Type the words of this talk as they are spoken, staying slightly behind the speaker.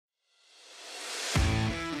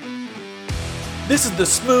This is the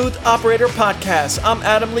Smooth Operator Podcast. I'm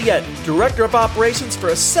Adam Liette, Director of Operations for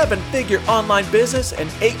a 7-figure online business and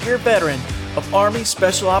 8-year veteran of Army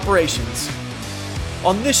Special Operations.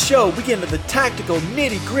 On this show, we get into the tactical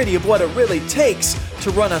nitty-gritty of what it really takes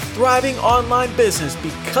to run a thriving online business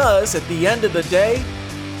because at the end of the day,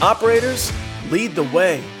 operators lead the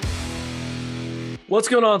way. What's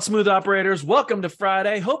going on, Smooth Operators? Welcome to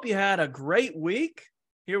Friday. Hope you had a great week.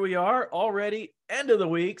 Here we are, already end of the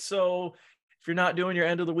week. So if you're not doing your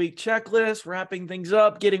end of the week checklist, wrapping things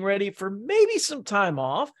up, getting ready for maybe some time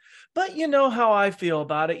off, but you know how I feel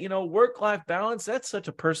about it. You know, work-life balance, that's such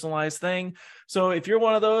a personalized thing. So if you're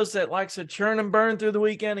one of those that likes to churn and burn through the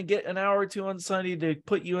weekend and get an hour or two on Sunday to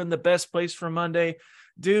put you in the best place for Monday,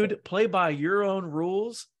 dude, play by your own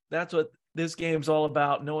rules. That's what this game's all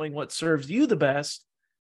about, knowing what serves you the best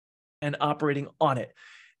and operating on it.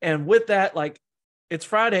 And with that, it's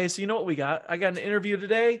Friday, so you know what we got. I got an interview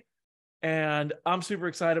today. And I'm super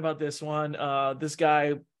excited about this one. This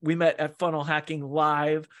guy, we met at Funnel Hacking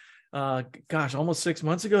Live, almost 6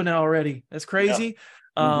 months ago now already. That's crazy.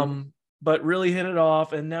 Yeah. But really hit it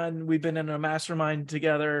off. And then we've been in a mastermind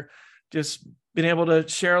together, just been able to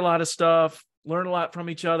share a lot of stuff, learn a lot from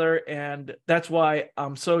each other. And that's why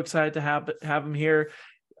I'm so excited to have him here.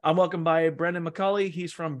 I'm welcomed by Brendan McCauley.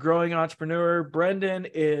 He's from Growing Entrepreneur. Brendan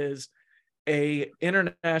is a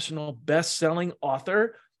international best-selling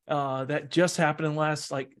author. That just happened in the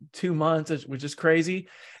last 2 months, which is crazy.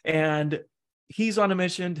 And he's on a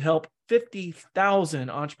mission to help 50,000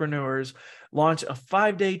 entrepreneurs launch a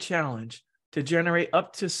 5-day challenge to generate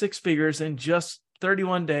up to 6 figures in just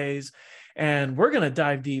 31 days. And we're going to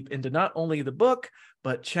dive deep into not only the book,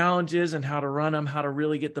 but challenges and how to run them, how to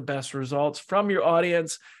really get the best results from your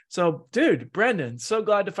audience. So, dude, Brendan, so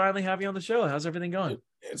glad to finally have you on the show. How's everything going?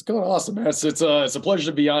 It's going awesome, man. It's a pleasure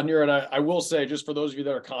to be on here. And I will say, just for those of you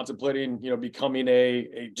that are contemplating, becoming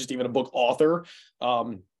just even a book author,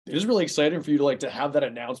 it is really exciting for you to have that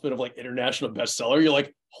announcement of international bestseller. You're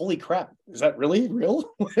like, holy crap, is that really real?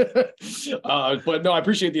 But no, I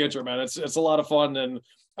appreciate the intro, man. It's a lot of fun. And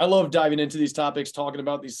I love diving into these topics, talking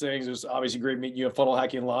about these things. It was obviously great meeting you at Funnel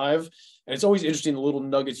Hacking Live. And it's always interesting, the little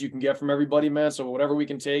nuggets you can get from everybody, man. So whatever we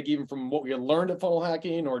can take, even from what we learned at Funnel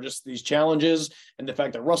Hacking or just these challenges and the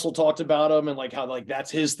fact that Russell talked about them and how that's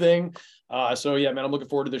his thing. So yeah, man, I'm looking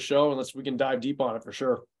forward to the show and we can dive deep on it for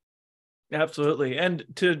sure. Absolutely. And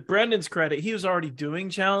to Brendan's credit, he was already doing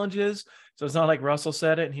challenges. So it's not like Russell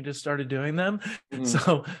said it and he just started doing them. Mm-hmm.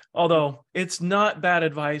 So although it's not bad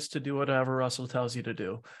advice to do whatever Russell tells you to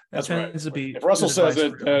do. That's right. If Russell says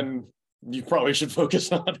it, then you probably should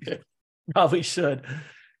focus on it. Probably should.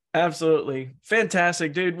 Absolutely.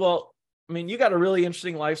 Fantastic, dude. Well, I mean, you got a really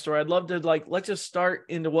interesting life story. I'd love to let's just start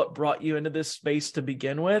into what brought you into this space to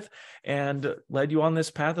begin with and led you on this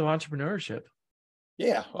path of entrepreneurship.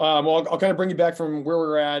 Yeah. Well, I'll kind of bring you back from where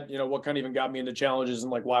we're at, what kind of even got me into challenges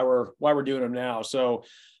and why we're doing them now. So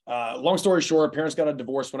long story short, parents got a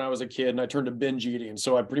divorce when I was a kid and I turned to binge eating.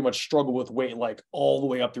 So I pretty much struggled with weight all the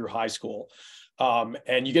way up through high school.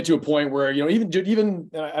 And you get to a point where, even,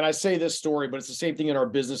 and I say this story, but it's the same thing in our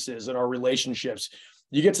businesses and our relationships.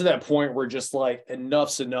 You get to that point where just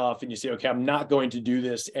enough's enough. And you say, okay, I'm not going to do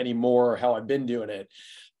this anymore, how I've been doing it.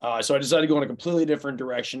 So I decided to go in a completely different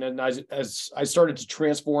direction. And as I started to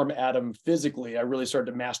transform Adam physically, I really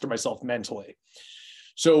started to master myself mentally.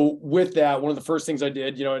 So with that, one of the first things I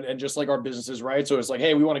did, and just like our businesses, right? So it's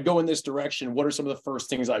hey, we want to go in this direction. What are some of the first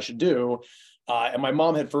things I should do? And my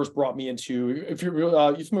mom had first brought me into, if you're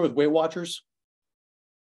familiar with Weight Watchers?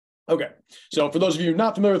 Okay. So for those of you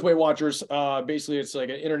not familiar with Weight Watchers, basically it's an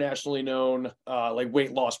internationally known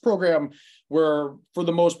weight loss program where for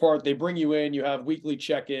the most part, they bring you in, you have weekly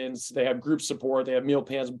check-ins, they have group support, they have meal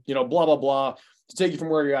plans, blah, blah, blah, to take you from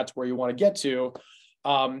where you're at to where you want to get to.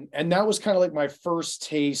 And that was kind of my first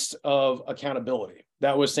taste of accountability.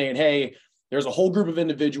 That was saying, hey, there's a whole group of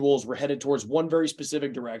individuals. We're headed towards one very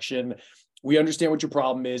specific direction. We understand what your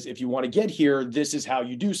problem is. If you want to get here, this is how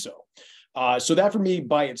you do so. So that for me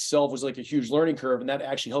by itself was a huge learning curve. And that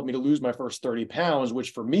actually helped me to lose my first 30 pounds, which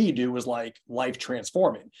for me was life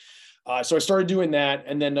transforming. So I started doing that.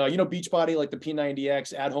 And then, Beachbody, the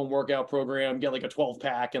P90X at-home workout program, get a 12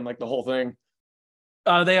 pack and the whole thing.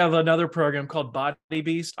 They have another program called Body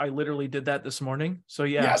Beast. I literally did that this morning. So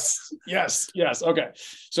yeah. Yes. Okay.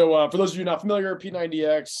 So for those of you not familiar,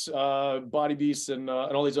 P90X, Body Beast, and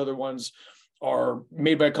all these other ones are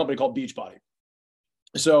made by a company called Beachbody.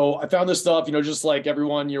 So I found this stuff, just like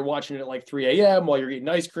everyone, you're watching it at 3 a.m. while you're eating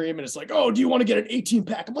ice cream. And it's oh, do you want to get an 18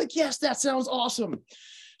 pack? I'm yes, that sounds awesome.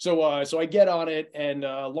 So I get on it, and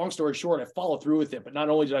long story short, I follow through with it. But not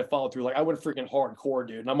only did I follow through, like I went freaking hardcore,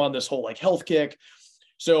 dude. And I'm on this whole like health kick.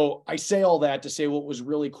 So I say all that to say what was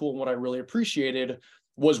really cool and what I really appreciated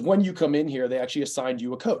was when you come in here, they actually assigned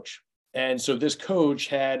you a coach. And so this coach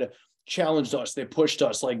had challenged us. They pushed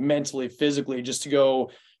us like mentally, physically, just to go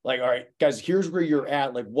like, all right, guys, here's where you're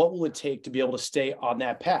at. Like, what will it take to be able to stay on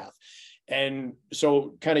that path? And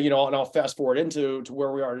so kind of, and I'll fast forward into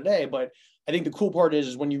where we are today. But I think the cool part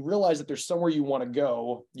is when you realize that there's somewhere you want to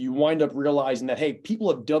go, you wind up realizing that, hey, people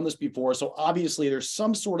have done this before. So obviously there's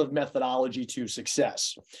some sort of methodology to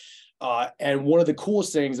success. And one of the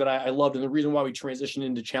coolest things that I loved, and the reason why we transitioned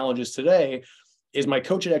into challenges today, is my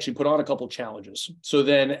coach had actually put on a couple of challenges. So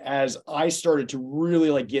then as I started to really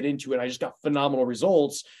like get into it, I just got phenomenal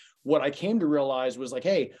results. What I came to realize was like,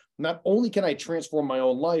 hey, not only can I transform my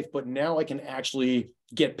own life, but now I can actually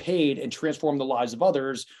get paid and transform the lives of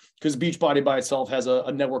others, because Beachbody by itself has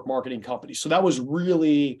a network marketing company. So that was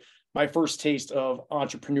really my first taste of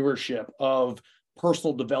entrepreneurship, of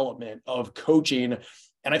personal development, of coaching.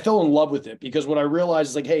 And I fell in love with it because what I realized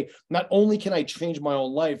is like, hey, not only can I change my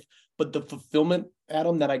own life, but the fulfillment,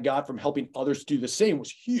 Adam, that I got from helping others do the same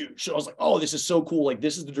was huge. So I was like, oh, this is so cool. Like,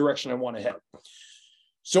 this is the direction I want to head.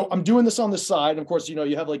 So I'm doing this on the side. And of course, you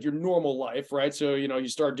have like your normal life, right? So,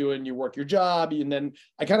 you work your job. And then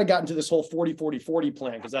I kind of got into this whole 40-40-40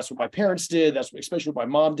 plan because that's what my parents did. That's especially what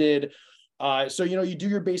my mom did. So, you do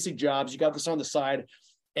your basic jobs. You got this on the side.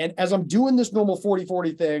 And as I'm doing this normal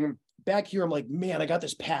 40-40 thing, back here, I'm like, man, I got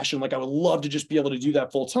this passion. Like, I would love to just be able to do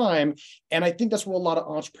that full time. And I think that's where a lot of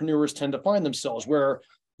entrepreneurs tend to find themselves, where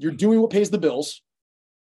you're doing what pays the bills.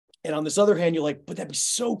 And on this other hand, you're like, but that'd be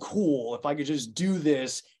so cool if I could just do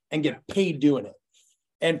this and get paid doing it.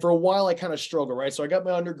 And for a while, I kind of struggled, right? So I got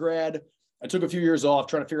my undergrad. I took a few years off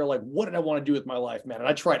trying to figure out like, what did I want to do with my life, man? And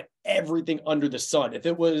I tried everything under the sun. If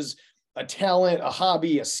it was a talent, a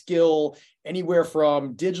hobby, a skill, anywhere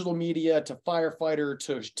from digital media to firefighter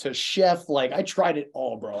to chef, like I tried it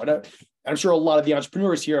all, bro. And I'm sure a lot of the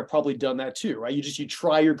entrepreneurs here have probably done that too, right? You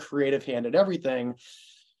try your creative hand at everything.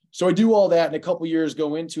 So I do all that, and a couple of years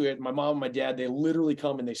go into it. My mom and my dad, they literally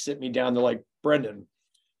come and they sit me down. They're like, Brendan,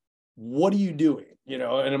 what are you doing? And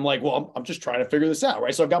I'm like, well, I'm just trying to figure this out,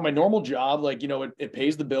 right? So I've got my normal job, like, it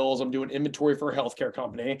pays the bills. I'm doing inventory for a healthcare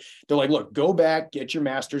company. They're like, look, go back, get your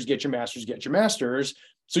master's.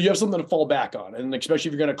 So you have something to fall back on. And especially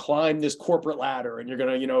if you're going to climb this corporate ladder and you're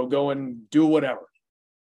going to, go and do whatever.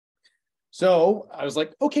 So I was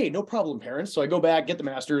like, okay, no problem, parents. So I go back, get the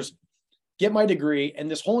master's, get my degree. And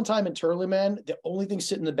this whole time internally, man, the only thing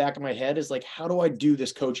sitting in the back of my head is like, how do I do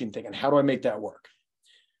this coaching thing? And how do I make that work?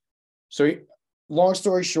 So long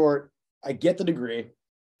story short, I get the degree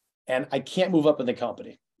and I can't move up in the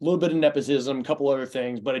company. A little bit of nepotism, a couple other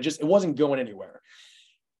things, but it wasn't going anywhere.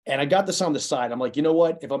 And I got this on the side. I'm like, you know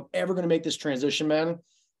what? If I'm ever going to make this transition, man,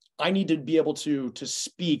 I need to be able to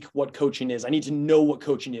speak what coaching is. I need to know what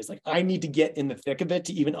coaching is. Like, I need to get in the thick of it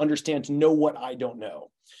to even understand, to know what I don't know.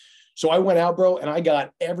 So I went out, bro, and I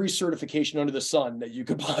got every certification under the sun that you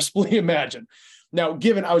could possibly imagine. Now,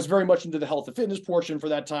 given I was very much into the health and fitness portion for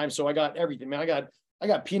that time, so I got everything, man. I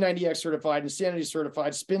got P90X certified, Insanity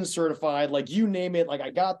certified, Spin certified, like you name it, like I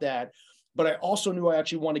got that. But I also knew I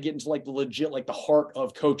actually wanted to get into like the legit, like the heart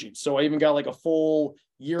of coaching. So I even got like a full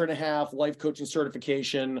 1.5 year life coaching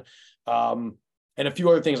certification, and a few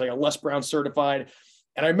other things, like a Les Brown certified.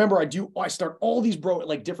 And I remember I start all these, bro, at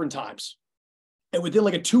like different times. And within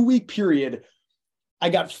like a 2-week period, I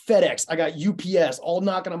got FedEx, I got UPS all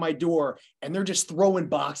knocking on my door, and they're just throwing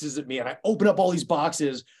boxes at me. And I open up all these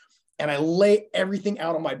boxes and I lay everything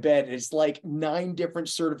out on my bed. And it's like 9 different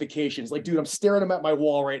certifications. Like, dude, I'm staring them at my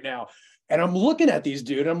wall right now. And I'm looking at these,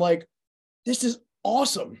 dude. And I'm like, this is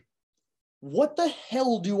awesome. What the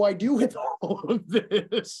hell do I do with all of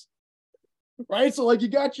this? Right? So like you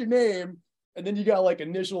got your name, and then you got like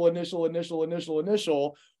initial,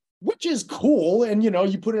 which is cool. And,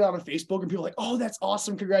 you put it out on Facebook and people are like, oh, that's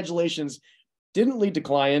awesome. Congratulations. Didn't lead to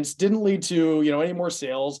clients, didn't lead to, any more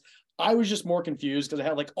sales. I was just more confused because I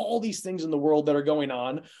had like all these things in the world that are going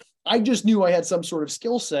on. I just knew I had some sort of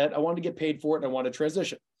skill set. I wanted to get paid for it and I wanted to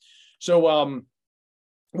transition. So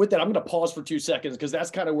with that, I'm going to pause for 2 seconds because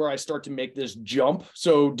that's kind of where I start to make this jump.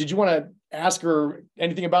 So did you want to ask her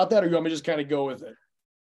anything about that, or you want me to just kind of go with it?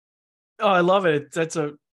 Oh, I love it.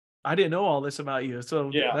 I didn't know all this about you.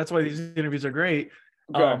 So yeah, that's why these interviews are great.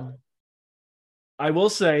 Okay. I will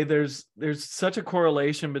say there's such a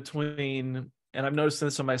correlation between, and I've noticed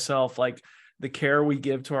this on myself, like the care we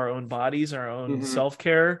give to our own bodies, our own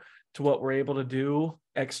self-care, to what we're able to do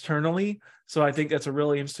externally. So I think that's a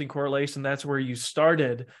really interesting correlation. That's where you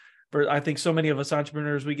started. I think so many of us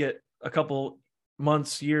entrepreneurs, we get a couple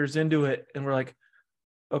months, years into it, and we're like,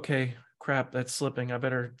 okay, crap, that's slipping. I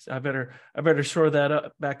better shore that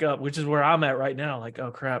up back up, which is where I'm at right now. Like,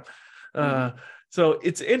 oh crap. So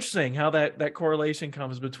it's interesting how that correlation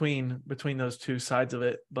comes between those two sides of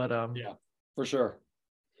it. But yeah, for sure.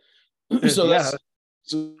 So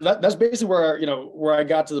that's basically where I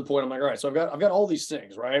got to the point. I'm like, all right, so I've got all these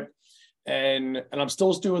things, right? And I'm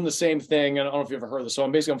still doing the same thing. And I don't know if you've ever heard of this. So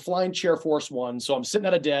I'm flying Chair Force One. So I'm sitting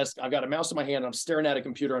at a desk. I've got a mouse in my hand. And I'm staring at a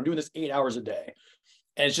computer. I'm doing this 8 hours a day.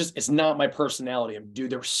 And it's not my personality.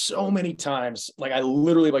 Dude, there were so many times, like I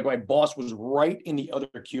literally, like my boss was right in the other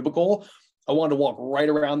cubicle. I wanted to walk right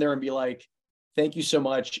around there and be like, thank you so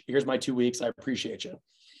much. Here's my 2 weeks. I appreciate you.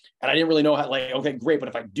 And I didn't really know how, like, okay, great. But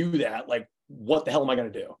if I do that, like, what the hell am I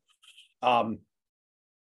going to do?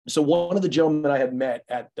 So one of the gentlemen I had met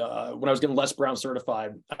at when I was getting Les Brown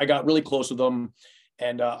certified, I got really close with them.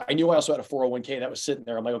 And I knew I also had a 401k that was sitting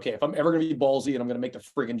there. I'm like, okay, if I'm ever going to be ballsy and I'm going to make the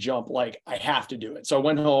freaking jump, like I have to do it. So I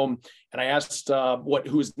went home and I asked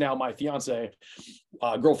who is now my fiance,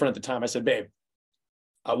 girlfriend at the time. I said, babe,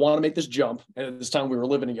 I want to make this jump. And at this time we were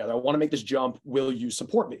living together. I want to make this jump. Will you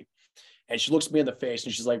support me? And she looks me in the face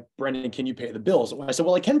and she's like, Brendan, can you pay the bills? And I said,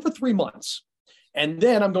 well, I can for 3 months. And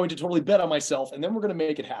then I'm going to totally bet on myself. And then we're going to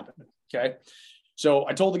make it happen. Okay. So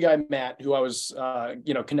I told the guy, Matt, who I was,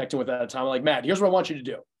 connecting with at the time, I'm like, Matt, here's what I want you to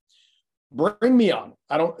do. Bring me on.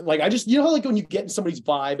 I don't like, I just, like when you get in somebody's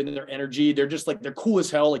vibe and their energy, they're just like, they're cool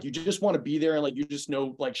as hell. Like you just want to be there and like, you just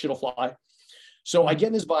know, like shit'll fly. So I get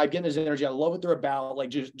in this vibe, get in this energy. I love what they're about. Like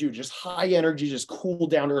just high energy, just cool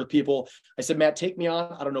down to earth people. I said, Matt, take me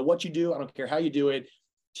on. I don't know what you do. I don't care how you do it.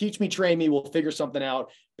 Teach me, train me. We'll figure something out.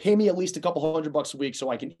 Pay me at least a couple $100 a week so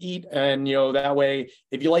I can eat. And, that way,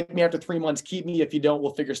 if you like me after 3 months, keep me. If you don't,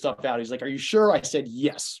 we'll figure stuff out. He's like, are you sure? I said,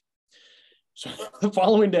 yes. So the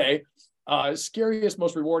following day, scariest,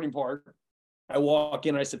 most rewarding part, I walk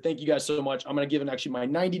in and I said, thank you guys so much. I'm going to give actually my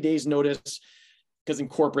 90 days notice because in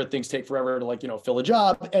corporate things take forever to fill a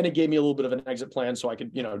job. And it gave me a little bit of an exit plan so I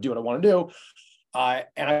could, do what I want to do.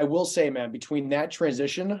 And I will say, man, between that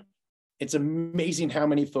transition, it's amazing how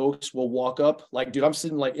many folks will walk up. Like, dude, I'm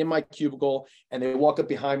sitting like in my cubicle and they walk up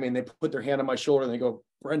behind me and they put their hand on my shoulder and they go,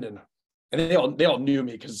 Brendan. And they all knew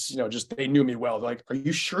me because, they knew me well. They're like, are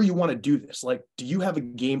you sure you want to do this? Like, do you have a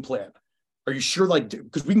game plan? Are you sure? Like,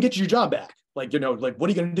 because we can get you your job back. Like, what are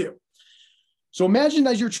you going to do? So imagine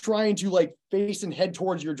as you're trying to like face and head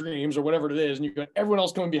towards your dreams or whatever it is. And you've got everyone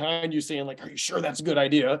else coming behind you saying like, are you sure that's a good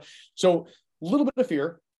idea? So a little bit of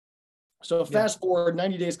fear. So fast forward,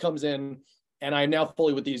 90 days comes in and I'm now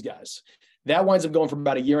fully with these guys. That winds up going for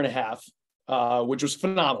about 1.5 years, which was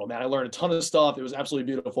phenomenal, man. I learned a ton of stuff. It was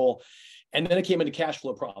absolutely beautiful. And then it came into cash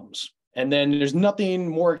flow problems. And then there's nothing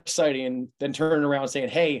more exciting than turning around and saying,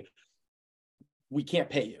 hey, we can't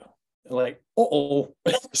pay you. And like,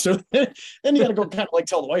 so then you got to go kind of like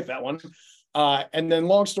tell the wife that one. And then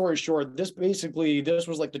long story short, this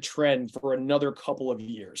was like the trend for another couple of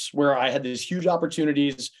years where I had these huge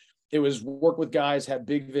opportunities. It was work with guys, had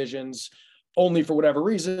big visions, only for whatever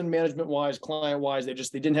reason, management wise, client wise, they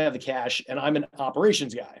didn't have the cash. And I'm an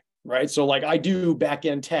operations guy, right? So like I do back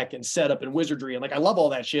end tech and setup and wizardry. And like, I love all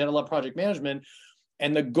that shit. I love project management.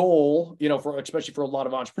 And the goal, especially for a lot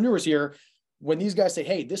of entrepreneurs here, when these guys say,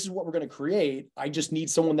 hey, this is what we're going to create, I just need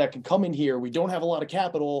someone that can come in here. We don't have a lot of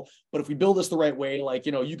capital, but if we build this the right way, like,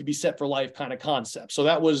 you could be set for life kind of concept. So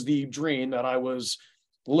that was the dream that I was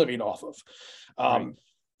living off of. Right.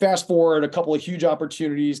 Fast forward a couple of huge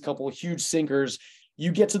opportunities, a couple of huge sinkers,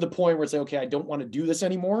 you get to the point where it's like, okay, I don't want to do this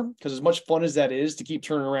anymore. Because as much fun as that is to keep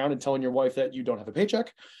turning around and telling your wife that you don't have a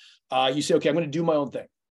paycheck, you say, okay, I'm going to do my own thing.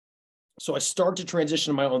 So I start to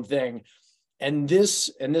transition to my own thing. And this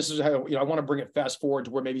is how, I want to bring it fast forward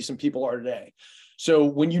to where maybe some people are today. So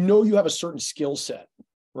when you have a certain skill set,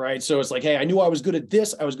 right? So it's like, hey, I knew I was good at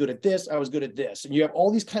this. I was good at this. I was good at this. And you have all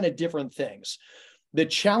these kind of different things. The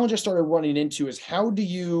challenge I started running into is how do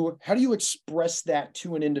you express that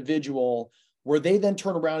to an individual where they then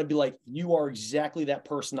turn around and be like, you are exactly that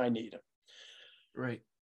person I need. Right.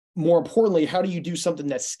 More importantly, how do you do something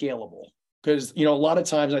that's scalable? Because, a lot of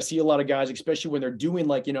times I see a lot of guys, especially when they're doing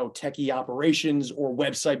like, techie operations or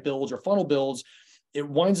website builds or funnel builds, it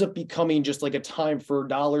winds up becoming just like a time for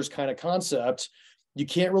dollars kind of concept. You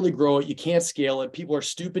can't really grow it. You can't scale it. People are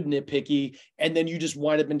stupid, nitpicky. And then you just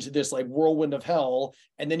wind up into this like whirlwind of hell.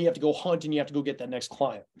 And then you have to go hunt and you have to go get that next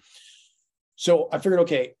client. So I figured,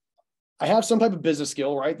 okay, I have some type of business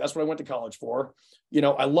skill, right? That's what I went to college for.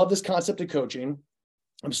 I love this concept of coaching.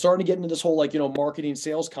 I'm starting to get into this whole marketing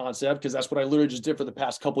sales concept because that's what I literally just did for the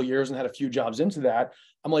past couple of years and had a few jobs into that.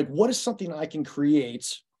 I'm like, what is something I can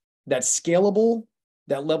create that's scalable,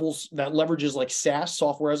 that leverages like SaaS,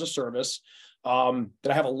 software as a service, that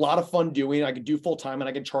I have a lot of fun doing. I can do full time and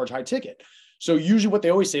I can charge high ticket. So usually what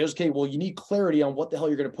they always say is, okay, well, you need clarity on what the hell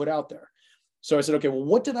you're going to put out there. So I said, okay, well,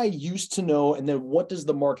 what did I used to know? And then what does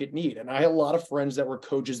the market need? And I had a lot of friends that were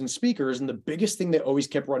coaches and speakers. And the biggest thing they always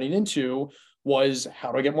kept running into was,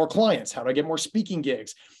 how do I get more clients? How do I get more speaking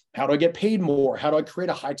gigs? How do I get paid more? How do I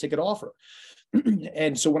create a high ticket offer?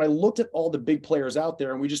 And so when I looked at all the big players out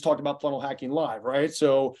there, and we just talked about Funnel Hacking Live, right?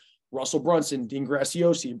 So Russell Brunson, Dean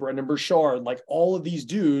Graziosi, Brendan Burchard, like all of these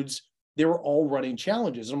dudes, they were all running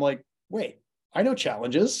challenges. And I'm like, wait, I know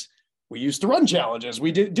challenges. We used to run challenges.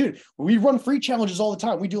 We run free challenges all the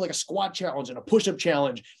time. We do like a squat challenge and a push-up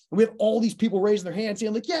challenge. And we have all these people raising their hands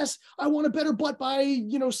saying like, yes, I want a better butt by,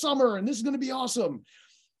 summer, and this is going to be awesome.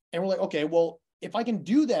 And we're like, okay, well, if I can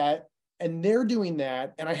do that and they're doing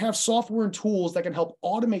that, and I have software and tools that can help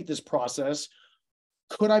automate this process,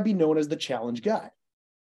 could I be known as the challenge guy?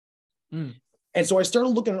 And so I started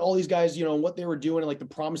looking at all these guys, what they were doing and like the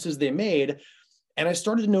promises they made. And I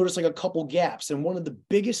started to notice like a couple gaps. And one of the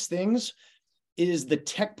biggest things is the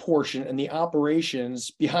tech portion and the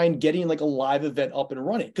operations behind getting like a live event up and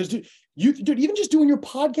running. Because dude, even just doing your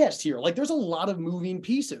podcast here, like there's a lot of moving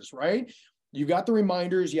pieces, right? You got the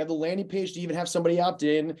reminders, you have the landing page to even have somebody opt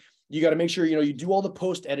in. You got to make sure, you do all the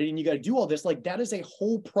post editing, you got to do all this. Like that is a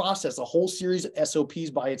whole process, a whole series of SOPs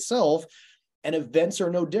by itself. And events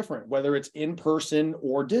are no different, whether it's in person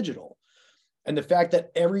or digital. And the fact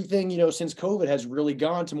that everything, since COVID has really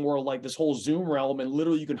gone to more like this whole Zoom realm, and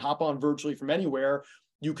literally you can hop on virtually from anywhere.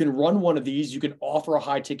 You can run one of these, you can offer a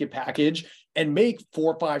high ticket package and make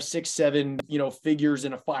 4, 5, 6, 7, figures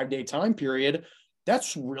in a 5-day time period.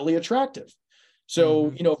 That's really attractive.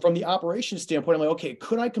 So, from the operations standpoint, I'm like, okay,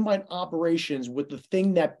 could I combine operations with the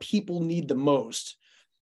thing that people need the most?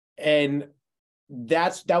 And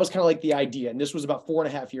that was kind of like the idea. And this was about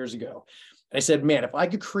 4.5 years ago. And I said, man, if I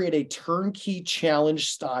could create a turnkey challenge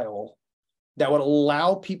style that would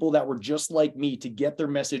allow people that were just like me to get their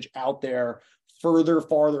message out there further,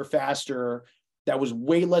 farther, faster, that was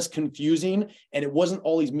way less confusing. And it wasn't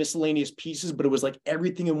all these miscellaneous pieces, but it was like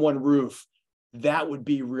everything in one roof. That would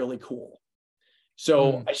be really cool.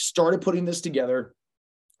 So I started putting this together.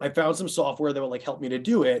 I found some software that would like help me to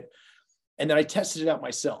do it. And then I tested it out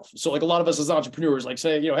myself. So like a lot of us as entrepreneurs, like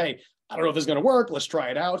say, hey, I don't know if this is going to work. Let's try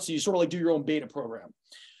it out. So you sort of like do your own beta program.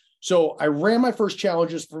 So I ran my first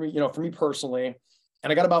challenges for me personally,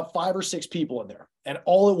 and I got about 5 or 6 people in there. And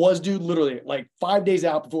all it was, dude, literally like 5 days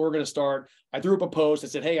out before we're going to start, I threw up a post. I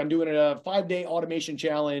said, hey, I'm doing a 5-day automation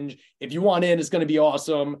challenge. If you want in, it's going to be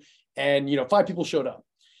awesome. And, 5 people showed up.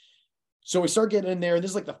 So we start getting in there.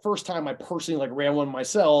 This is like the first time I personally like ran one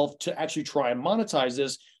myself to actually try and monetize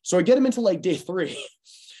this. So I get them into like day 3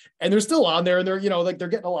 and they're still on there and they're, like they're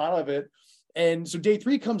getting a lot of it. And so day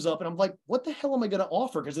 3 comes up and I'm like, what the hell am I going to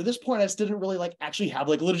offer? Because at this point I still didn't really like actually have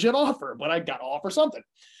like a legit offer, but I got to offer something.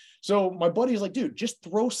 So my buddy is like, dude, just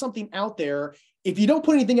throw something out there. If you don't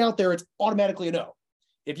put anything out there, it's automatically a no.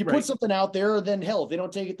 If you put something out there, then hell, if they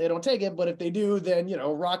don't take it, they don't take it. But if they do, then,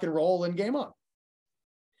 rock and roll and game on.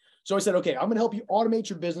 So I said, okay, I'm going to help you automate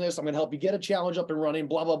your business. I'm going to help you get a challenge up and running,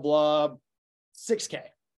 blah, blah, blah, $6K.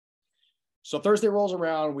 So Thursday rolls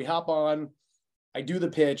around, we hop on, I do the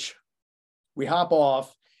pitch, we hop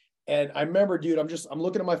off. And I remember, dude, I'm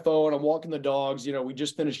looking at my phone, I'm walking the dogs, we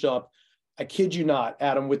just finished up. I kid you not,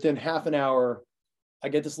 Adam, within half an hour, I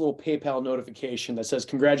get this little PayPal notification that says,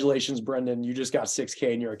 congratulations, Brendan, you just got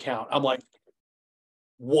 $6K in your account. I'm like,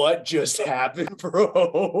 what just happened,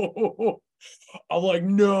 bro? I'm like,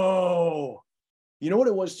 no. You know what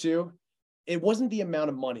it was too? It wasn't the amount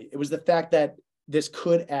of money. It was the fact that this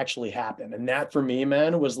could actually happen. And that for me,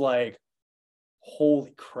 man, was like,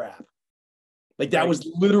 holy crap. Like that was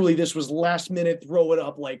literally, this was last minute, throw it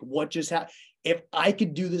up. Like what just happened? If I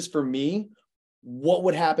could do this for me, what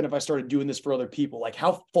would happen if I started doing this for other people? Like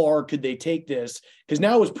how far could they take this? Because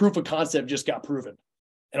now it was proof of concept just got proven.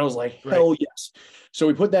 And I was like, hell yes. So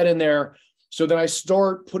we put that in there. So then I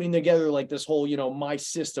start putting together like this whole, my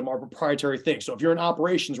system, our proprietary thing. So if you're in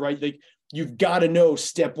operations, right, like you've got to know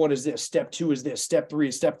step 1 is this, step 2 is this, step 3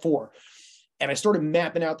 is step 4. And I started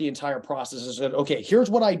mapping out the entire process. I said, okay, here's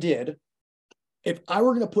what I did. If I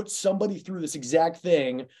were going to put somebody through this exact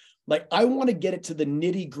thing, like I want to get it to the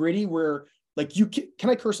nitty gritty where like can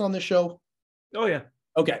I curse on this show? Oh yeah.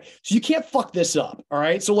 Okay. So you can't fuck this up. All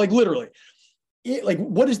right. So like literally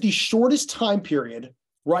what is the shortest time period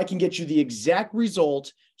where I can get you the exact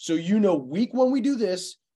result? So, week 1, we do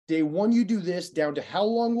this, day 1, you do this, down to how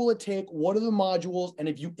long will it take? What are the modules? And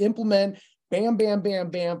if you implement, bam, bam, bam,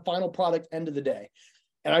 bam, final product, end of the day.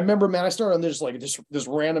 And I remember, man, I started on this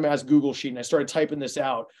random ass Google sheet and I started typing this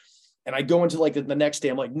out. And I go into like the next day,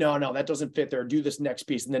 I'm like, no, that doesn't fit there. Do this next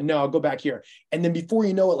piece. And then no, I'll go back here. And then before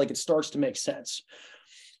you know it, like it starts to make sense.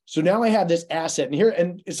 So now I have this asset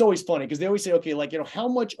and it's always funny because they always say, okay, like, how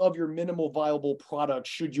much of your minimal viable product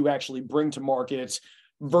should you actually bring to market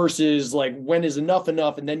versus like when is enough,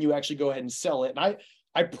 and then you actually go ahead and sell it. And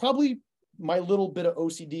I probably, my little bit of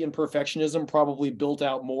OCD and perfectionism probably built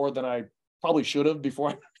out more than I probably should have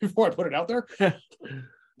before I put it out there.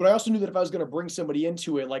 But I also knew that if I was going to bring somebody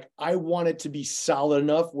into it, like I want it to be solid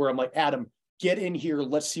enough where I'm like, Adam, get in here.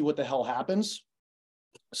 Let's see what the hell happens.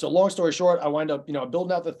 So long story short, I wind up,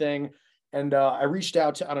 building out the thing. And I reached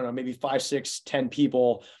out to, I don't know, maybe 5, 6, 10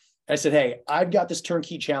 people. I said, hey, I've got this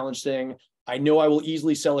turnkey challenge thing. I know I will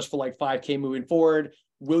easily sell this for like 5K moving forward.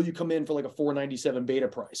 Will you come in for like a $497 beta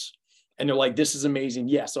price? And they're like, this is amazing.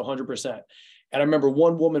 Yes, 100%. And I remember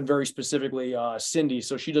one woman very specifically, Cindy.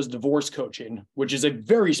 So she does divorce coaching, which is a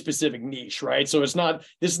very specific niche, right? So this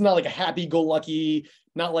is not like a happy-go-lucky,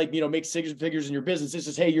 not like, make 6 figures in your business. This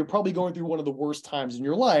is, hey, you're probably going through one of the worst times in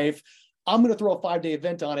your life. I'm going to throw a 5-day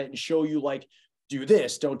event on it and show you like, do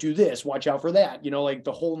this, don't do this, watch out for that, like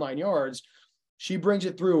the whole 9 yards. She brings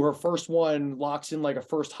it through. Her first one locks in like a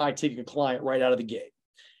first high ticket client right out of the gate.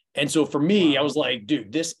 And so for me, I was like,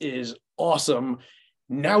 dude, this is awesome.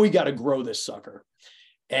 Now we got to grow this sucker.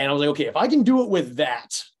 And I was like, okay, if I can do it with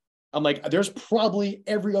that, I'm like, there's probably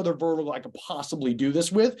every other vertical I could possibly do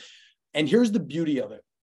this with. And here's the beauty of it.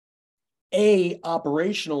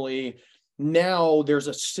 Operationally, now there's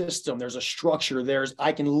a system, there's a structure,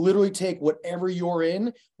 I can literally take whatever you're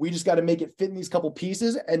in. We just got to make it fit in these couple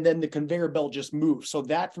pieces. And then the conveyor belt just moves. So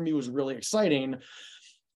that for me was really exciting.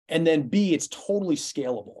 And then B, it's totally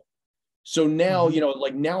scalable. So now,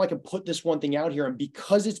 now I can put this one thing out here, and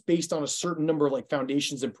because it's based on a certain number of like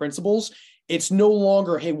foundations and principles, it's no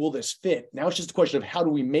longer, hey, will this fit? Now it's just a question of how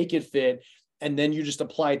do we make it fit? And then you just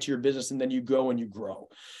apply it to your business and then you go and you grow.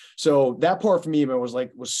 So that part for me, man,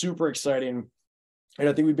 was super exciting. And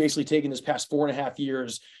I think we've basically taken this past 4.5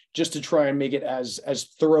 years just to try and make it as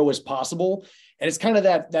thorough as possible. And it's kind of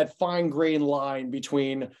that fine grain line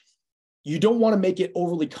between, you don't want to make it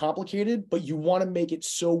overly complicated, but you want to make it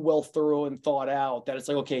so well thorough and thought out that it's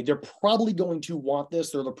like, okay, they're probably going to want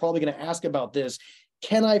this, or they're probably going to ask about this.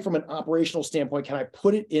 Can I, from an operational standpoint, can I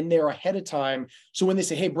put it in there ahead of time? So when they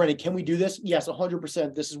say, hey, Brennan, can we do this? Yes,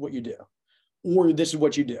 100%. This is what you do, or this is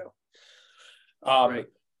what you do. Right.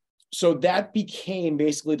 So that became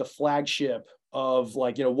basically the flagship of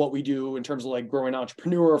like, what we do in terms of like growing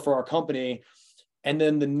entrepreneur for our company. And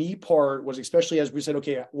then the neat part was, especially as we said,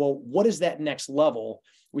 okay, well, what is that next level?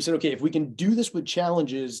 We said, okay, if we can do this with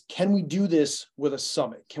challenges, can we do this with a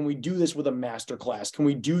summit? Can we do this with a masterclass? Can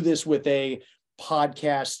we do this with a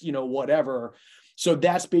podcast, whatever? So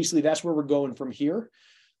that's where we're going from here.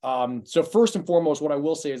 So first and foremost, what I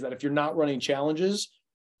will say is that if you're not running challenges,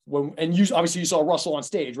 you saw Russell on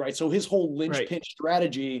stage, right? So his whole linchpin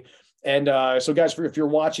strategy. And so guys, if you're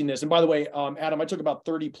watching this, and by the way, Adam, I took about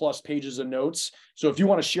 30 plus pages of notes. So if you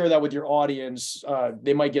want to share that with your audience,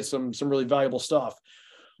 they might get some really valuable stuff.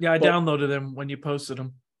 Yeah, I downloaded them when you posted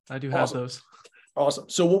them. I do have those. Awesome.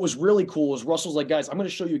 So what was really cool is Russell's like, guys, I'm going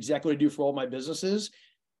to show you exactly what I do for all my businesses.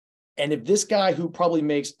 And if this guy who probably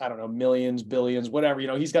makes, I don't know, millions, billions, whatever,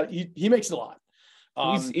 he makes a lot.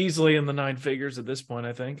 He's easily in the 9 figures at this point,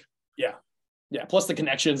 I think. Yeah. Yeah. Plus the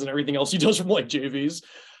connections and everything else he does from like JVs.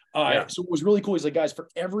 So it was really cool. He's like, guys, for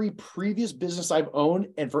every previous business I've owned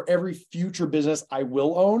and for every future business I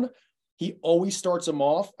will own, he always starts them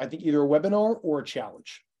off, I think either a webinar or a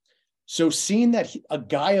challenge. So seeing that a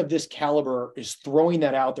guy of this caliber is throwing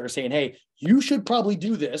that out there saying, hey, you should probably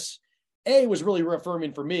do this. A, was really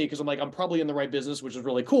reaffirming for me because I'm like, I'm probably in the right business, which is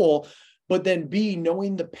really cool. But then B,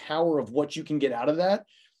 knowing the power of what you can get out of that.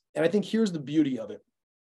 And I think here's the beauty of it.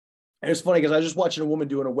 And it's funny because I was just watching a woman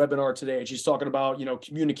doing a webinar today, and she's talking about,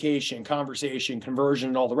 communication, conversation, conversion,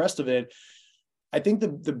 and all the rest of it. I think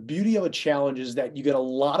the beauty of a challenge is that you get a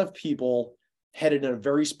lot of people headed in a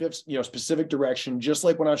very specific direction. Just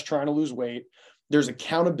like when I was trying to lose weight, there's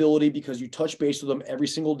accountability because you touch base with them every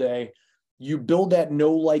single day. You build that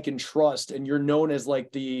know, like, and trust, and you're known as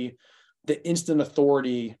like the instant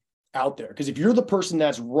authority out there. Because if you're the person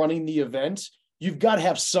that's running the event, you've got to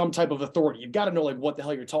have some type of authority. You've got to know like what the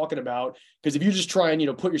hell you're talking about. Because if you just try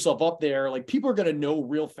and, put yourself up there, like people are going to know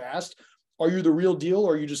real fast, are you the real deal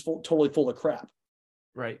or are you just totally full of crap?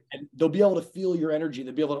 Right. And they'll be able to feel your energy.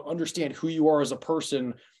 They'll be able to understand who you are as a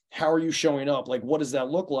person. How are you showing up? Like, what does that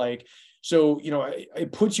look like? So,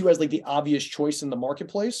 it puts you as like the obvious choice in the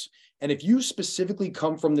marketplace. And if you specifically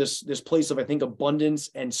come from this place of, I think, abundance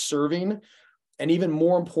and serving, And even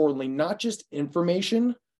more importantly, not just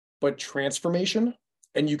information, but transformation.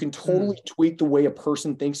 And you can totally tweak the way a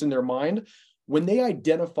person thinks in their mind. When they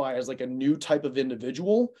identify as like a new type of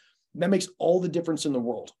individual, that makes all the difference in the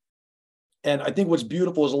world. And I think what's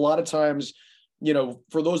beautiful is a lot of times, you know,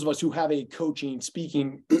 for those of us who have a coaching,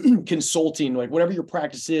 speaking, consulting, like whatever your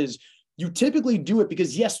practice is, you typically do it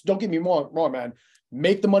because, yes, don't get me wrong, man,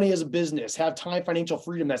 make the money as a business, have time, financial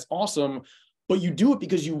freedom. That's awesome. But you do it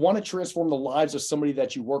because you want to transform the lives of somebody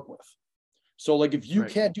that you work with. So like, if you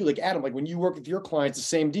can't do like Adam, like when you work with your clients, the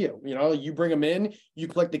same deal, you know, you bring them in, you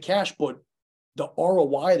collect the cash, but the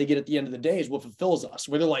ROI they get at the end of the day is what fulfills us,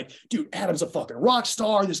 where they're like, dude, Adam's a fucking rock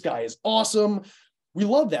star. This guy is awesome. We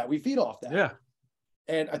love that. We feed off that. Yeah.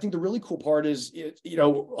 And I think the really cool part is, you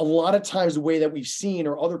know, a lot of times the way that we've seen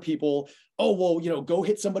or other people, oh, well, you know, go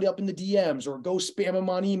hit somebody up in the DMs or go spam them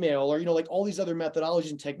on email or, you know, like all these other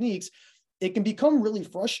methodologies and techniques, it can become really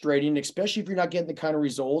frustrating, especially if you're not getting the kind of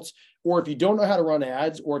results, or if you don't know how to run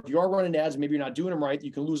ads, or if you are running ads, maybe you're not doing them right,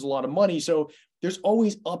 you can lose a lot of money. So there's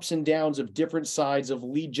always ups and downs of different sides of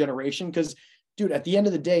lead generation. Because, dude, at the end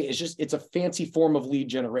of the day, it's a fancy form of lead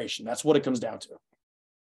generation. That's what it comes down to.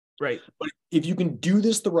 Right. But if you can do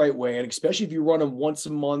this the right way, and especially if you run them once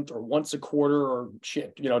a month or once a quarter or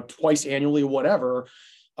shit, you know, twice annually, whatever,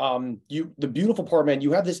 the beautiful part, man,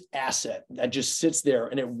 you have this asset that just sits there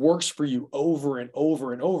and it works for you over and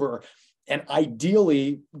over and over. And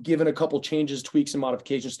ideally, given a couple changes, tweaks, and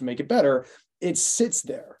modifications to make it better, it sits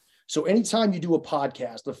there. So anytime you do a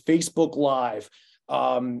podcast, a Facebook Live,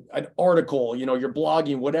 an article, you know, you're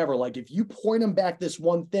blogging, whatever, like if you point them back this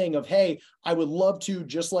one thing of, hey, I would love to,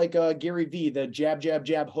 just like Gary V, the jab, jab,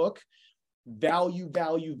 jab hook, value,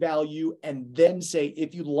 value, value, and then say,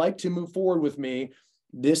 if you'd like to move forward with me,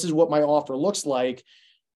 this is what my offer looks like.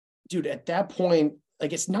 Dude, at that point,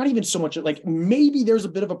 like, it's not even so much like, maybe there's a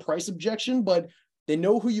bit of a price objection, but they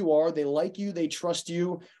know who you are. They like you. They trust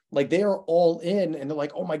you. Like, they are all in, and they're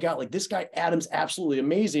like, oh my God, like this guy, Adam's absolutely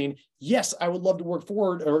amazing. Yes, I would love to work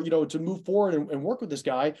forward, or, you know, to move forward and work with this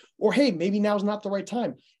guy, or, hey, maybe now's not the right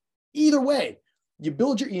time. Either way, you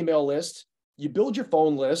build your email list, you build your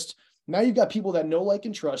phone list. Now you've got people that know, like,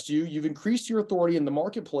 and trust you. You've increased your authority in the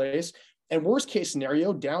marketplace. And worst case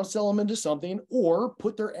scenario, downsell them into something, or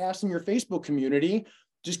put their ass in your Facebook community.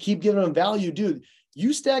 Just keep giving them value. Dude,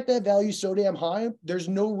 you stack that value so damn high, there's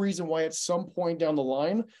no reason why at some point down the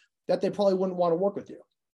line that they probably wouldn't want to work with you.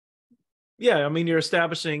 Yeah. I mean, you're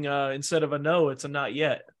establishing, instead of a no, it's a not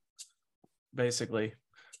yet, basically.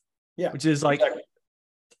 Yeah. Which is like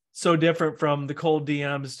so different from the cold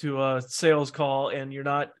DMs to a sales call, and you're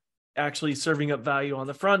not actually serving up value on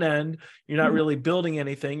the front end. You're not really building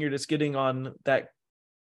anything. You're just getting on that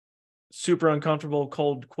super uncomfortable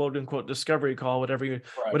cold, quote unquote, discovery call, whatever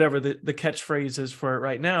the catchphrase is for it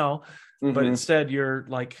right now. But instead you're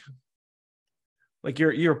like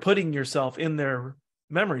you're putting yourself in their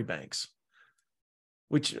memory banks,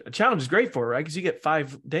 which a challenge is great for, right? Because you get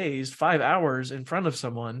 5 days, 5 hours in front of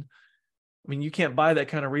someone. I mean, you can't buy that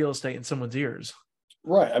kind of real estate in someone's ears.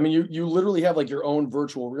 Right. I mean, you literally have like your own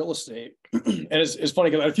virtual real estate. And it's funny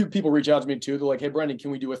because a few people reach out to me too. They're like, hey, Brendan, can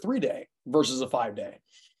we do a 3-day versus a 5-day?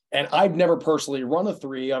 And I've never personally run a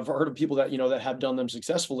 3. I've heard of people that, you know, that have done them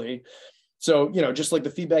successfully. So, you know, just like the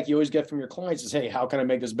feedback you always get from your clients is, hey, how can I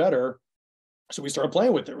make this better? So we started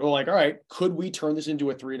playing with it. We're like, all right, could we turn this into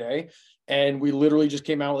a 3-day? And we literally just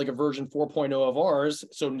came out with like a version 4.0 of ours.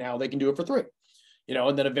 So now they can do it for 3. You know,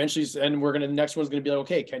 and then eventually, and the next one's going to be like,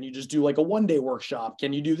 okay, can you just do like a 1-day workshop?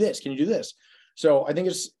 Can you do this? Can you do this? So I think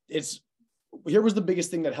here was the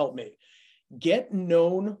biggest thing that helped me. Get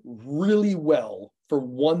known really well for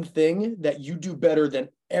one thing that you do better than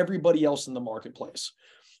everybody else in the marketplace.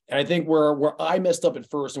 And I think where I messed up at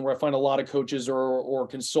first, and where I find a lot of coaches or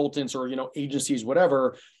consultants or, you know, agencies,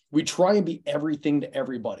 whatever, we try and be everything to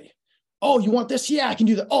everybody. Oh, you want this? Yeah, I can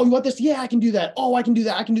do that. Oh, you want this? Yeah, I can do that. Oh, I can do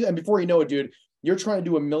that. I can do that. And before you know it, dude, you're trying to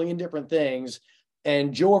do a million different things.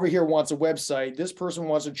 And Joe over here wants a website. This person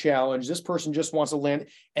wants a challenge. This person just wants to land.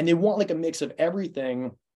 And they want like a mix of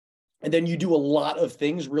everything. And then you do a lot of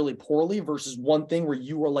things really poorly versus one thing where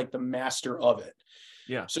you are like the master of it.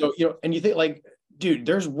 Yeah. So, you know, and you think like, dude,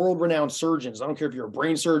 there's world-renowned surgeons. I don't care if you're a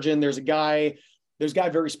brain surgeon. There's a guy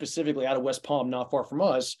very specifically out of West Palm, not far from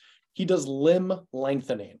us. He does limb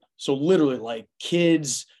lengthening. So literally like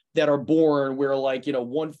kids that are born where like, you know,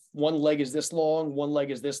 one leg is this long, one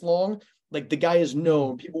leg is this long. Like the guy is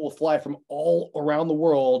known. People will fly from all around the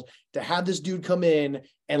world to have this dude come in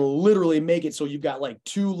and literally make it so you've got like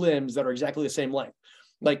 2 limbs that are exactly the same length.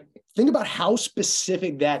 Like, think about how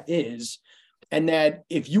specific that is. And that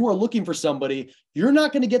if you are looking for somebody, you're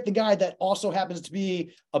not going to get the guy that also happens to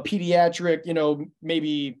be a pediatric,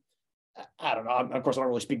 maybe, I don't know. Of course, I don't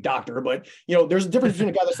really speak doctor, but there's a difference between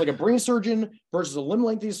a guy that's like a brain surgeon versus a limb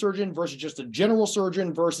lengthening surgeon versus just a general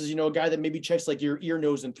surgeon versus, a guy that maybe checks like your ear,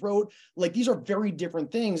 nose, and throat. Like these are very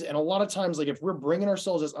different things. And a lot of times, like if we're bringing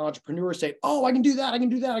ourselves as entrepreneurs, say, oh, I can do that. I can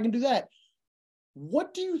do that. I can do that.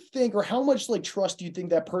 What do you think, or how much like trust do you think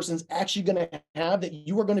that person's actually going to have that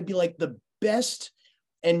you are going to be like the best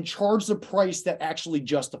and charge the price that actually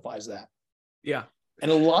justifies that? Yeah. And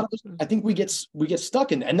a lot of us, I think we get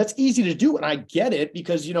stuck in, and that's easy to do. And I get it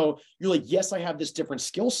because, you're like, yes, I have this different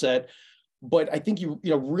skill set, but I think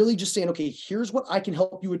really just saying, okay, here's what I can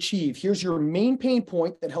help you achieve. Here's your main pain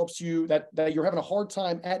point that helps you, that you're having a hard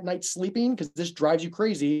time at night sleeping because this drives you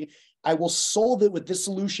crazy. I will solve it with this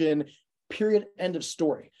solution, period, end of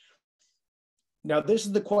story. Now, this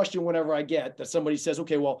is the question whenever I get that somebody says,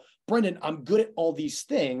 okay, well, Brendan, I'm good at all these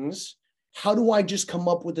things. How do I just come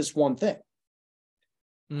up with this one thing?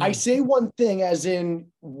 I say one thing as in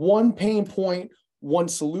one pain point, one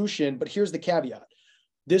solution, but here's the caveat.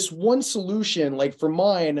 This one solution, like for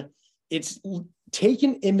mine, it's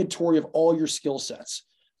taking inventory of all your skill sets.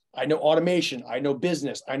 I know automation, I know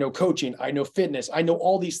business, I know coaching, I know fitness, I know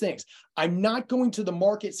all these things. I'm not going to the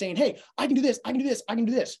market saying, hey, I can do this, I can do this, I can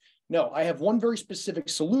do this. No, I have one very specific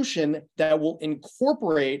solution that will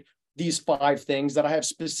incorporate these 5 things that I have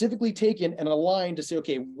specifically taken and aligned to say,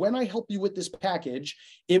 okay, when I help you with this package,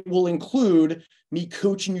 it will include me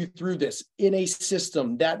coaching you through this in a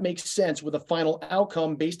system that makes sense with a final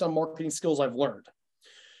outcome based on marketing skills I've learned.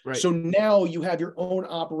 Right. So now you have your own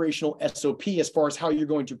operational SOP as far as how you're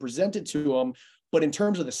going to present it to them. But in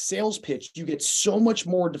terms of the sales pitch, you get so much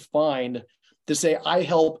more defined to say, I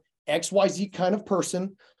help XYZ kind of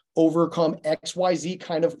person overcome XYZ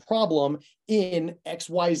kind of problem in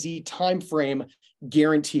XYZ timeframe,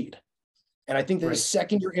 guaranteed. And I think that the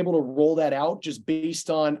second you're able to roll that out, just based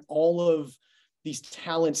on all of these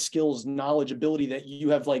talent, skills, knowledge, ability that you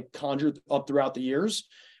have like conjured up throughout the years,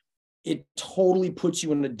 it totally puts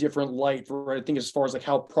you in a different light for, I think, as far as like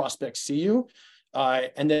how prospects see you.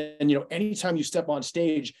 And then, anytime you step on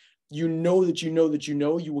stage, you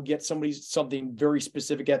will get something very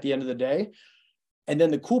specific at the end of the day. And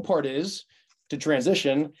then the cool part is, to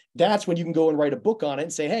transition, that's when you can go and write a book on it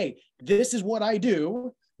and say, hey, this is what I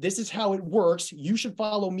do. This is how it works. You should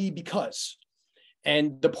follow me because.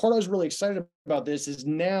 And the part I was really excited about this is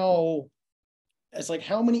now it's like,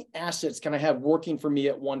 how many assets can I have working for me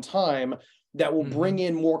at one time that will bring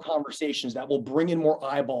in more conversations, that will bring in more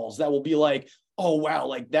eyeballs, that will be like, oh, wow,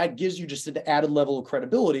 like that gives you just an added level of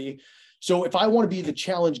credibility. So if I want to be the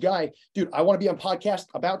challenge guy, dude, I want to be on podcast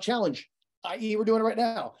about challenge. I.e., we're doing it right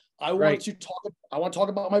now. I want to talk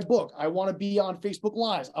about my book. I want to be on Facebook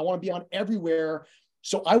Lives. I want to be on everywhere.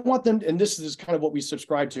 So I want them, and this is kind of what we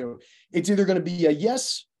subscribe to. It's either going to be a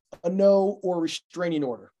yes, a no, or a restraining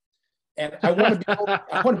order. And I want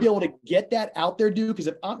to be able to get that out there, dude.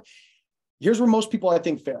 Because here's where most people I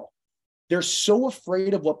think fail. They're so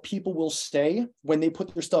afraid of what people will say when they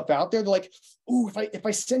put their stuff out there. They're like, "Ooh, if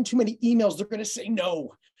I send too many emails, they're going to say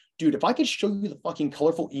no." Dude, if I could show you the fucking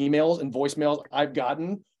colorful emails and voicemails I've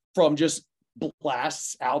gotten from just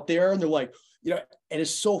blasts out there, and they're like, and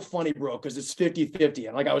it's so funny, bro, because it's 50-50.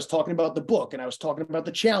 And like, I was talking about the book and I was talking about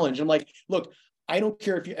the challenge. I'm like, look, I don't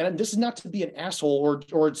care if you, and this is not to be an asshole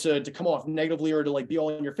or to come off negatively or to like be all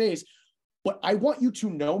in your face, but I want you to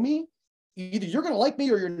know me. Either you're going to like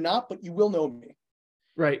me or you're not, but you will know me.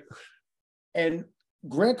 Right. And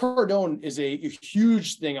Grant Cardone is a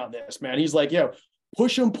huge thing on this, man. He's like,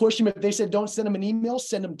 push them. If they said don't send them an email,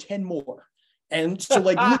 send them 10 more. And so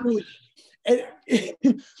like literally,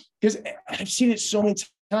 because I've seen it so many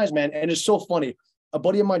times, man. And it's so funny. A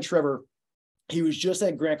buddy of mine, Trevor, he was just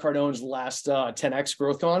at Grant Cardone's last 10X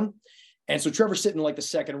Growth Con. And so Trevor's sitting in like the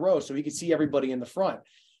second row, so he could see everybody in the front.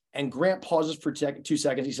 And Grant pauses for 2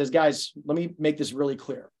 seconds. He says, guys, let me make this really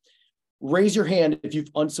clear. Raise your hand if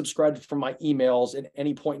you've unsubscribed from my emails at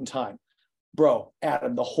any point in time. Bro,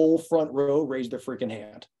 Adam, the whole front row raised their freaking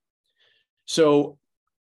hand. So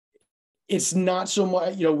it's not so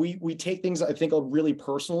much, we take things, I think, really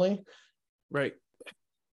personally. Right.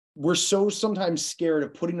 We're so sometimes scared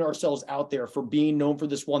of putting ourselves out there for being known for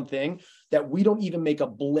this one thing that we don't even make a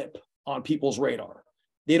blip on people's radar.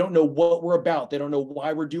 They don't know what we're about. They don't know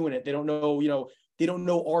why we're doing it. They don't know, they don't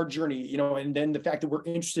know our journey, and then the fact that we're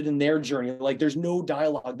interested in their journey, like there's no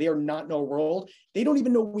dialogue. They are not in our world. They don't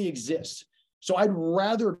even know we exist. So I'd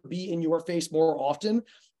rather be in your face more often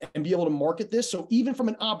and be able to market this. So even from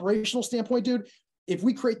an operational standpoint, dude, if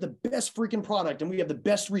we create the best freaking product and we have the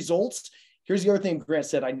best results, here's the other thing Grant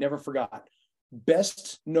said I never forgot.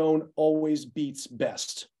 best known always beats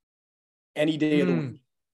best any day of the week.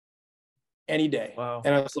 Any day. Wow.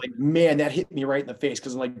 And I was like, man, that hit me right in the face.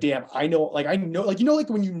 Cause I'm like, damn, I know, like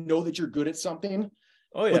when you know that you're good at something.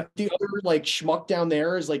 Oh yeah. But the other like schmuck down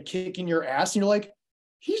there is like kicking your ass. And you're like,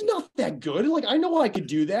 he's not that good. Like, I know I could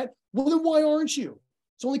do that. Well, then why aren't you?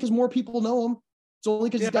 It's only because more people know him. It's only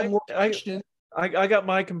because he's got more action. I got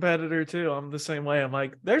my competitor too. I'm the same way. I'm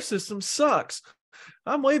like, their system sucks.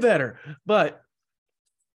 I'm way better, but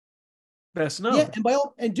best known. Yeah,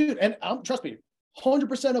 and trust me,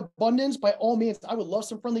 100% abundance by all means. I would love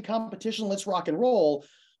some friendly competition. Let's rock and roll.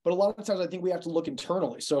 But a lot of times I think we have to look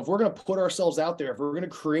internally. So if we're going to put ourselves out there, if we're going to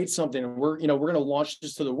create something and we're going to launch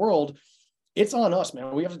this to the world, it's on us,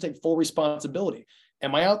 man. We have to take full responsibility.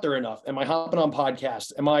 Am I out there enough? Am I hopping on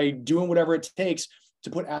podcasts? Am I doing whatever it takes to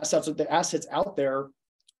put assets out there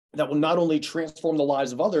that will not only transform the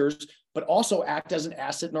lives of others, but also act as an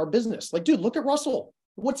asset in our business? Like, dude, look at Russell.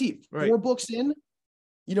 What's he? Right. 4 books in?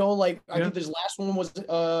 I think this last one was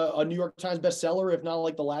a New York Times bestseller, if not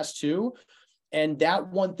like the last 2. And that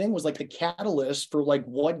one thing was like the catalyst for like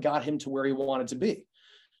what got him to where he wanted to be.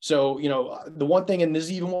 So, the one thing, and this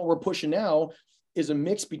is even what we're pushing now, is a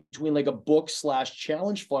mix between like a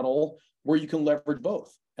book/challenge funnel where you can leverage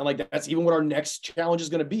both. And like, that's even what our next challenge is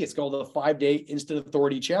going to be. It's called the 5-day Instant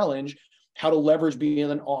Authority Challenge, how to leverage being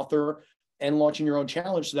an author and launching your own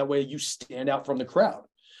challenge. So that way you stand out from the crowd.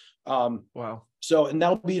 Wow. So, and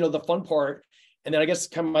that'll be, the fun part. And then I guess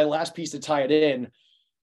kind of my last piece to tie it in,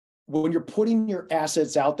 when you're putting your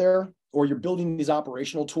assets out there or you're building these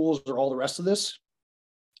operational tools or all the rest of this,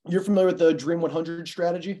 you're familiar with the Dream 100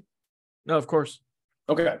 strategy? No, of course.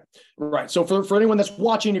 Okay. Right. So for anyone that's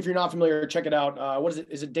watching, if you're not familiar, check it out. What is it?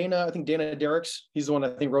 Is it Dana? I think Dana Derricks. He's the one I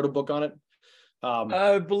think wrote a book on it.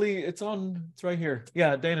 I believe it's right here.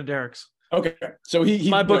 Yeah. Dana Derricks. Okay. So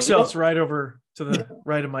my bookshelf's right over to the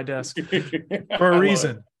right of my desk for a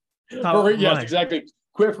reason. Yes, exactly.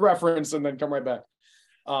 Quick reference and then come right back.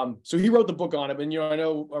 So he wrote the book on it, and I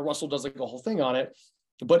know Russell does like a whole thing on it.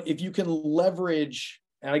 But if you can leverage,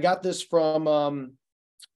 and I got this from,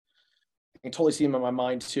 I can totally see him in my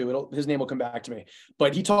mind too. His name will come back to me.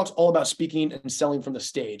 But he talks all about speaking and selling from the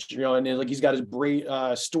stage. And like he's got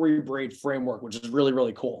his story braid framework, which is really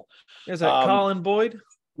really cool. Is that Colin Boyd?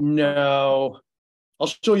 No, I'll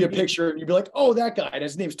show you a picture, and you'll be like, "Oh, that guy." And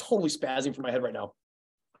his name's totally spazzing from my head right now.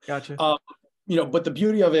 Gotcha. But the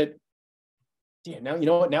beauty of it. Yeah, now you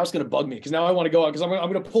know what? Now it's going to bug me because now I want to go out because I'm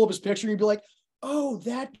going to pull up his picture and be like, "Oh,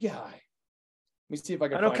 that guy." Let me see if I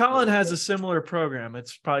can. I know Colin has a similar program.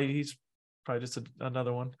 He's probably just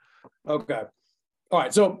another one. Okay. All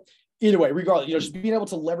right. So either way, regardless, just being able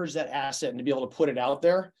to leverage that asset and to be able to put it out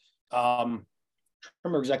there. I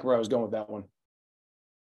remember exactly where I was going with that one.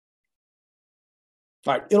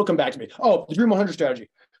 All right, it'll come back to me. Oh, the Dream 100 strategy.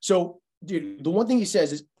 So, dude, the one thing he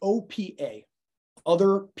says is OPA.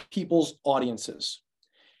 Other people's audiences.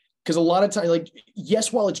 Because a lot of times, like,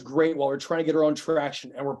 yes, while it's great, while we're trying to get our own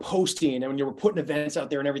traction and we're posting and we're putting events out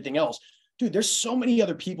there and everything else, dude, there's so many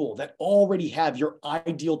other people that already have your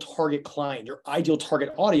ideal target client, your ideal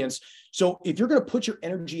target audience. So if you're going to put your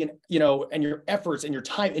energy and, and your efforts and your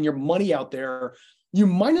time and your money out there, you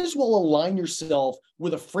might as well align yourself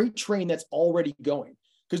with a freight train that's already going.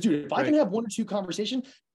 Because, dude, if I can have 1 or 2 conversations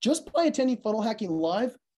just by attending Funnel Hacking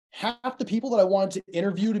Live, half the people that I wanted to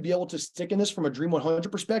interview to be able to stick in this from a Dream 100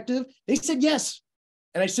 perspective, they said yes.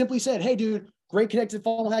 And I simply said, "Hey, dude, great connected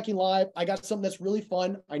Funnel Hacking Live. I got something that's really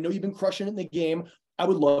fun. I know you've been crushing it in the game. I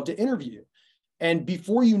would love to interview you." And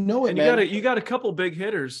before you know it, and you got a couple big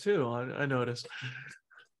hitters too. I noticed.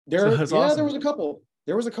 Awesome.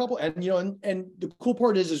 There was a couple. And and the cool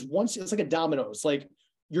part is once it's like a domino. It's like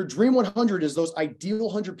your Dream 100 is those ideal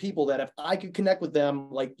 100 people that if I could connect with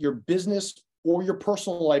them, like your business or your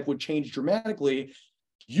personal life would change dramatically.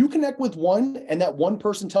 You connect with one and that one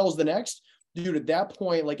person tells the next, dude, at that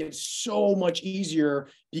point, like it's so much easier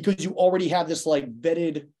because you already have this like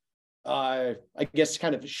vetted, I guess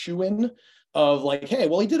kind of shoe-in of like, hey,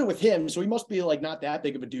 well, he did it with him. So he must be like not that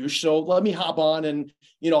big of a douche. So let me hop on and,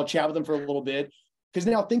 I'll chat with him for a little bit. Because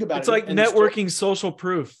now think about it. It's like networking social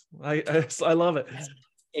proof. I love it. That's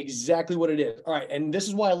exactly what it is. All right. And this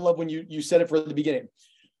is why I love when you said it for the beginning.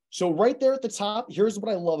 So right there at the top, here's what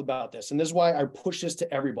I love about this. And this is why I push this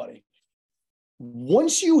to everybody.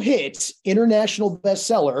 Once you hit international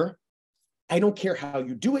bestseller, I don't care how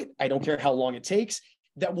you do it. I don't care how long it takes.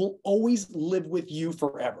 That will always live with you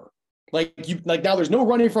forever. Like now there's no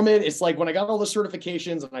running from it. It's like when I got all the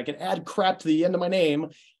certifications and I can add crap to the end of my name,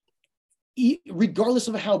 regardless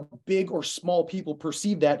of how big or small people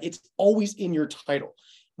perceive that, it's always in your title.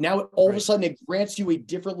 Now, all of a sudden, it grants you a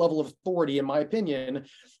different level of authority, in my opinion.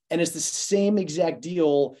 And it's the same exact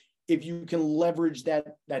deal if you can leverage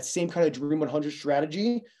that same kind of Dream 100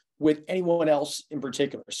 strategy with anyone else in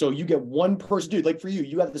particular. So you get one person, dude, like for you,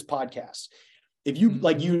 you have this podcast. If you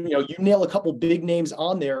you nail a couple big names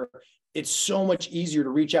on there, it's so much easier to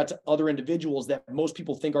reach out to other individuals that most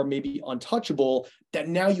people think are maybe untouchable, that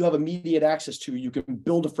now you have immediate access to. You can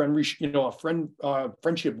build a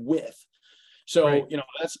friendship with. So,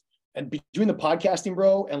 and doing the podcasting,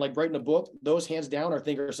 bro, and like writing a book, those hands down, I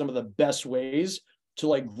think are some of the best ways to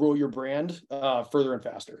like grow your brand further and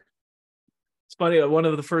faster. It's funny. One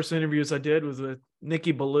of the first interviews I did was with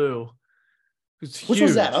Nikki Ballou. Which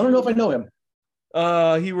was that? I don't know if I know him.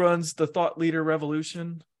 He runs the Thought Leader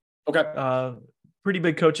Revolution. Okay. Pretty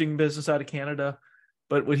big coaching business out of Canada.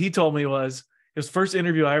 But what he told me was his first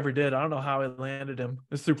interview I ever did. I don't know how I landed him.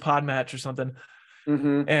 It was through Podmatch or something.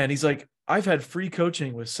 Mm-hmm. And he's like, I've had free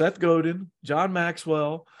coaching with Seth Godin, John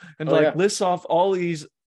Maxwell, and lists off all these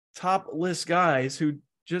top list guys who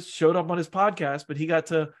just showed up on his podcast, but he got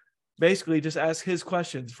to basically just ask his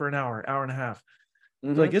questions for an hour and a half.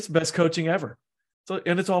 Mm-hmm. Like, it's the best coaching ever. So,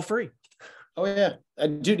 and it's all free. Oh yeah.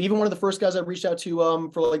 Dude, even one of the first guys I reached out to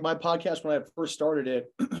for like my podcast when I first started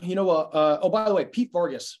it, oh, by the way, Pete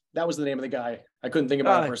Vargas, that was the name of the guy. I couldn't think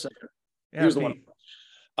about it for a second. Yeah, he was the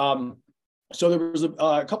one. So there was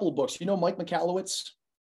a couple of books, Mike McCauley.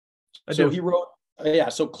 He wrote,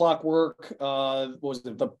 so Clockwork, what was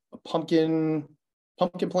it? The Pumpkin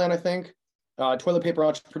Plan, I think, Toilet Paper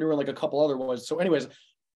Entrepreneur, and like a couple other ones. So anyways,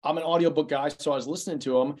 I'm an audiobook guy. So I was listening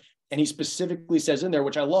to him, and he specifically says in there,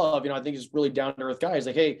 which I love, I think he's really down to earth guy. He's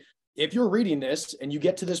like, hey, if you're reading this and you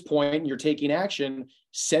get to this point and you're taking action,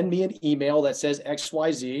 send me an email that says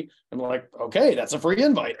XYZ. I'm like, okay, that's a free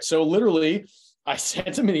invite. So literally, I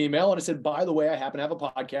sent him an email and I said, by the way, I happen to have a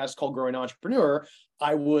podcast called Growing Entrepreneur.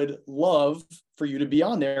 I would love for you to be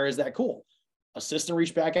on there. Is that cool? Assistant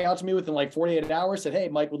reached back out to me within like 48 hours, said, hey,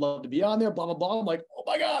 Mike would love to be on there, blah, blah, blah. I'm like, oh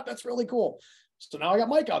my God, that's really cool. So now I got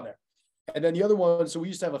Mike on there. And then the other one, so we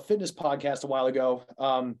used to have a fitness podcast a while ago.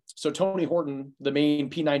 So Tony Horton, the main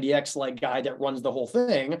P90X like guy that runs the whole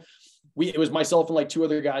thing, it was myself and like two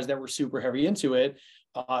other guys that were super heavy into it.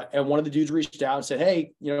 And one of the dudes reached out and said,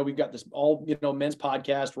 hey, we've got this all, men's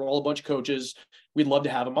podcast. We're all a bunch of coaches. We'd love to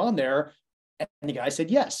have him on there. And the guy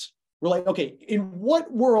said, yes. We're like, okay, in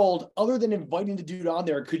what world other than inviting the dude on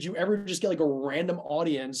there, could you ever just get like a random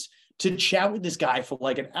audience to chat with this guy for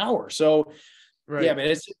like an hour? So yeah,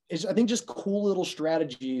 man, it's, I think just cool little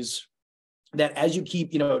strategies that as you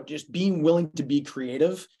keep, just being willing to be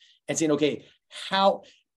creative and saying, okay, how,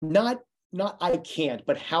 not I can't,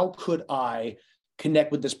 but how could I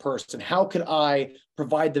connect with this person? How could I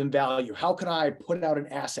provide them value? How can I put out an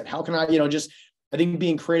asset? How can I, I think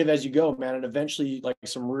being creative as you go, man, and eventually like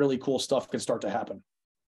some really cool stuff can start to happen.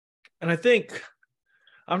 And I think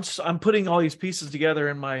I'm putting all these pieces together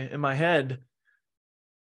in my head,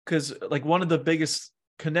 because like one of the biggest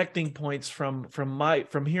connecting points from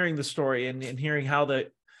hearing the story and hearing how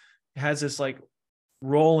that has this like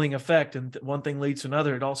rolling effect and one thing leads to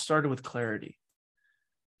another, it all started with clarity.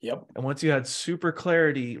 Yep. And once you had super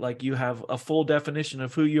clarity, like you have a full definition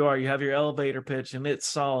of who you are, you have your elevator pitch and it's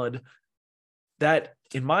solid. That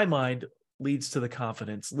in my mind leads to the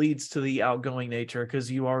confidence, leads to the outgoing nature, because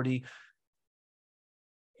you already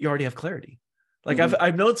have clarity. Like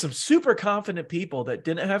I've known some super confident people that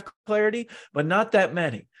didn't have clarity, but not that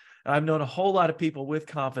many. I've known a whole lot of people with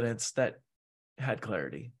confidence that had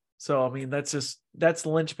clarity. So, I mean, that's the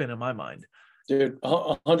linchpin in my mind. Dude,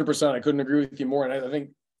 100%. I couldn't agree with you more. And I think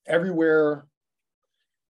everywhere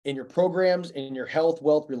in your programs, in your health,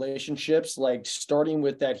 wealth, relationships, like starting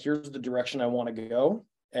with that, here's the direction I want to go.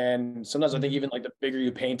 And sometimes I think even like the bigger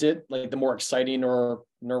you paint it, like the more exciting or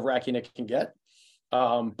nerve-wracking it can get.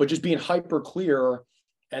 But just being hyper clear.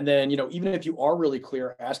 And then, even if you are really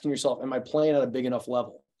clear, asking yourself, am I playing at a big enough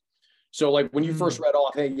level? So like when you first read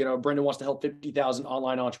off, hey, Brendan wants to help 50,000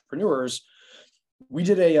 online entrepreneurs. We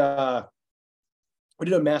did a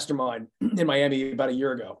mastermind in Miami about a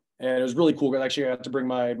year ago. And it was really cool. Actually, I got to bring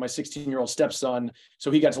my 16-year-old stepson.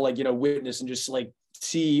 So he got to like, witness and just like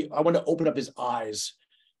see, I wanted to open up his eyes,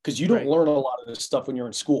 because you don't learn a lot of this stuff when you're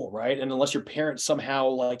in school, right? And unless your parents somehow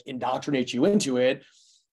like indoctrinate you into it,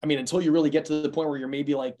 I mean, until you really get to the point where you're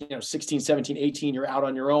maybe like, 16, 17, 18, you're out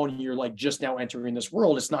on your own, and you're like just now entering this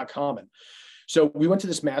world, it's not common. So we went to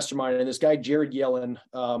this mastermind, and this guy, Jared Yellen,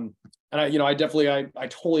 and I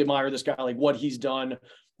totally admire this guy, like what he's done,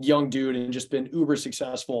 young dude, and just been uber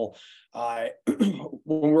successful. When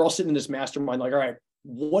we're all sitting in this mastermind, like, all right,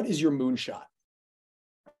 what is your moonshot?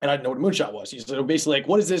 And I didn't know what a moonshot was. He said, basically, like,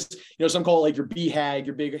 what is this? Some call it like your BHAG,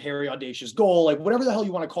 your big, hairy, audacious goal, like whatever the hell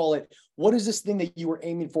you want to call it. What is this thing that you were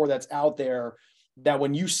aiming for that's out there that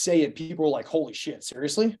when you say it, people are like, holy shit,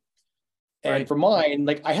 seriously? And Right. for mine,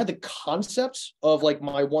 like I had the concept of like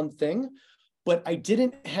my one thing, but I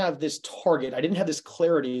didn't have this target. I didn't have this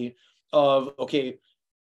clarity of, okay,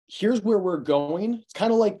 here's where we're going. It's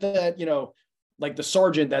kind of like that, like the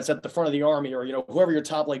sergeant that's at the front of the army, or whoever your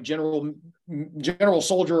top like general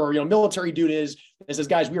soldier or military dude is, that says,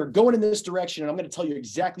 guys, we are going in this direction, and I'm going to tell you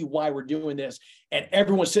exactly why we're doing this. And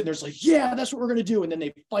everyone's sitting there, it's like, yeah, that's what we're going to do. And then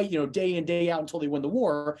they fight, day in, day out until they win the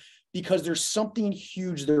war, because there's something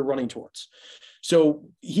huge they're running towards. So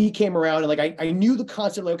he came around, and like I knew the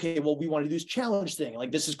concept, like, okay, well, we want to do this challenge thing.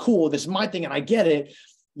 Like, this is cool. This is my thing, and I get it.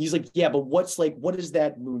 He's like, yeah, but what is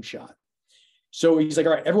that moonshot? So he's like,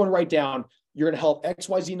 all right, everyone write down, you're going to help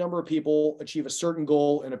XYZ number of people achieve a certain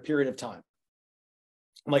goal in a period of time.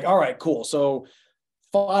 I'm like, all right, cool. So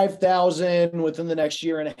 5,000 within the next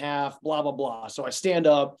year and a half, blah, blah, blah. So I stand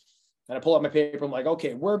up and I pull out my paper. I'm like,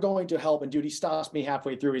 okay, we're going to help. And dude, he stops me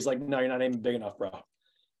halfway through. He's like, no, you're not aiming big enough, bro.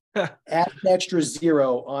 Add an extra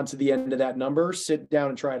 0 onto the end of that number, sit down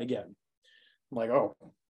and try it again. I'm like, oh,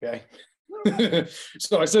 okay.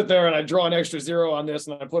 So I sit there and I draw an extra 0 on this,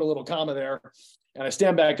 and I put a little comma there, and I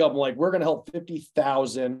stand back up. I'm like, we're going to help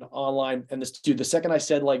 50,000 online. And this dude, the second I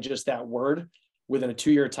said like just that word within a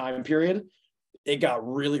 2-year time period, it got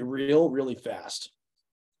really real, really fast.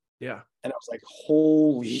 Yeah. And I was like,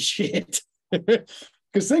 holy shit.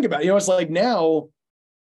 Because think about it, it's like now,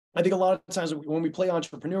 I think a lot of times when we play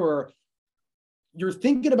entrepreneur, you're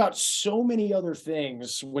thinking about so many other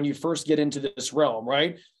things when you first get into this realm,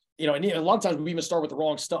 right? And a lot of times we even start with the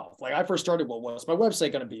wrong stuff. Like I first started, well, what's my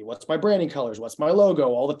website going to be? What's my branding colors? What's my logo?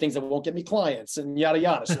 All the things that won't get me clients and yada,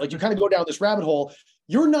 yada. So like you kind of go down this rabbit hole.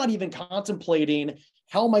 You're not even contemplating,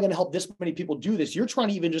 how am I going to help this many people do this? You're trying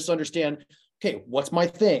to even just understand, okay, what's my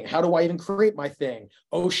thing? How do I even create my thing?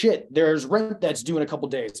 Oh shit, there's rent that's due in a couple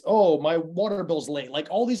of days. Oh, my water bill's late. Like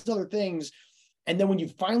all these other things. And then when you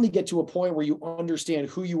finally get to a point where you understand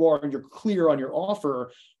who you are and you're clear on your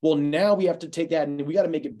offer, well, now we have to take that and we got to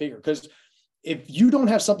make it bigger. Because if you don't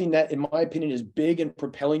have something that, in my opinion, is big and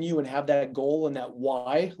propelling you and have that goal and that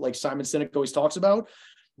why, like Simon Sinek always talks about,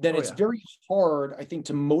 then it's very hard, I think,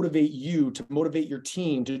 to motivate you, to motivate your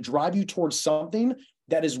team, to drive you towards something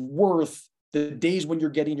that is worth the days when you're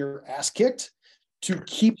getting your ass kicked, to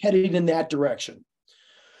keep heading in that direction.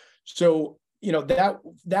 So,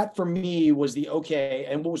 that for me was the okay.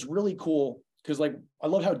 And what was really cool, because like, I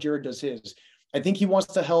love how Jared does his. I think he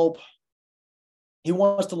wants to help. He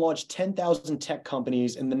wants to launch 10,000 tech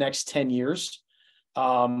companies in the next 10 years,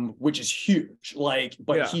 which is huge. Like,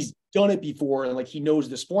 but he's done it before, and like, he knows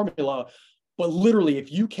this formula. But literally,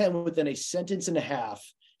 if you can, within a sentence and a half,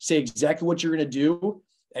 say exactly what you're going to do,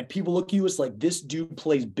 and people look at you as like, this dude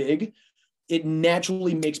plays big, it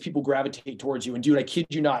naturally makes people gravitate towards you. And dude, I kid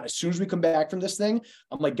you not, as soon as we come back from this thing,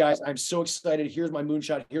 I'm like, guys, I'm so excited. Here's my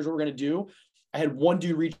moonshot. Here's what we're going to do. I had one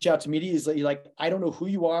dude reach out to me. He's like, I don't know who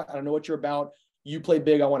you are. I don't know what you're about. You play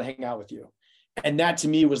big. I want to hang out with you. And that to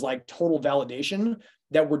me was like total validation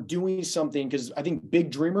that we're doing something, because I think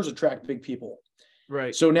big dreamers attract big people.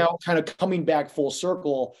 Right. So now kind of coming back full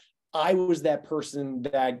circle, I was that person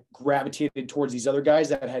that gravitated towards these other guys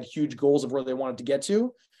that had huge goals of where they wanted to get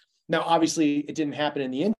to. Now, obviously, it didn't happen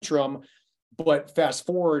in the interim, but fast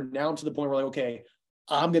forward now to the point where like, okay,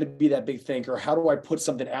 I'm going to be that big thinker. How do I put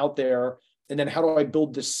something out there? And then how do I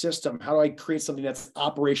build this system? How do I create something that's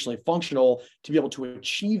operationally functional to be able to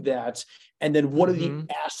achieve that? And then what are the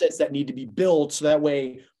assets that need to be built so that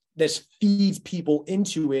way this feeds people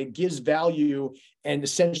into it, gives value, and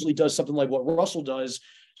essentially does something like what Russell does.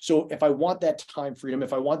 So if I want that time freedom,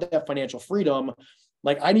 if I want that financial freedom,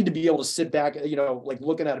 like I need to be able to sit back, like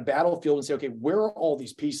looking at a battlefield and say, okay, where are all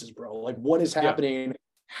these pieces, bro? Like what is happening? Yeah.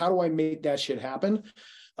 How do I make that shit happen?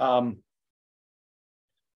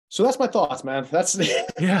 So that's my thoughts, man. That's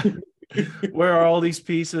yeah. Where are all these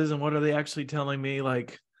pieces and what are they actually telling me?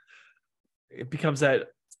 Like it becomes that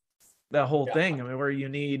whole thing. I mean, where you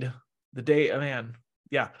need the data, man.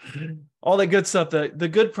 Yeah. All that good stuff, the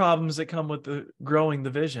good problems that come with the growing the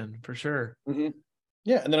vision for sure. Mm-hmm.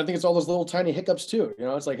 Yeah. And then I think it's all those little tiny hiccups too.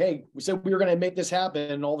 It's like, hey, we said we were going to make this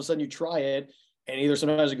happen. And all of a sudden you try it. And either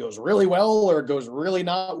sometimes it goes really well or it goes really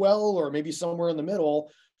not well, or maybe somewhere in the middle.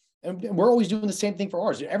 And we're always doing the same thing for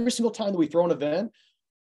ours. Every single time that we throw an event,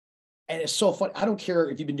 and it's so fun. I don't care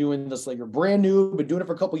if you've been doing this, like you're brand new, been doing it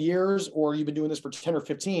for a couple of years, or you've been doing this for 10 or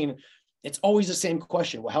 15. It's always the same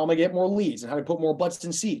question. Well, how am I get more leads and how do I put more butts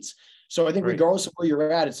in seats? So I think Right. regardless of where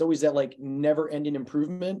you're at, it's always that like never ending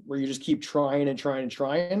improvement where you just keep trying and trying and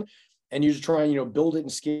trying. And you just try and, build it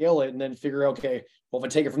and scale it and then figure, okay, well, if I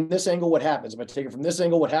take it from this angle, what happens? If I take it from this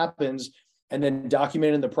angle, what happens? And then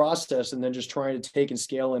documenting the process and then just trying to take and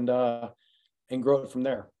scale and grow it from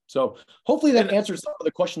there. So hopefully that answers some of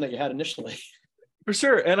the question that you had initially. For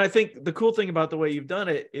sure. And I think the cool thing about the way you've done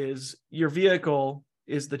it is your vehicle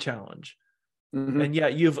is the challenge. Mm-hmm. And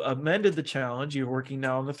yet you've amended the challenge. You're working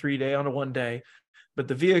now on the 3-day, on a 1-day, but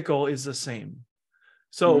the vehicle is the same.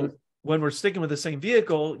 So when we're sticking with the same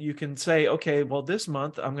vehicle, you can say, okay, well, this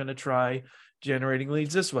month I'm going to try generating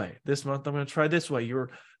leads this way. This month I'm going to try this way.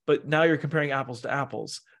 But now you're comparing apples to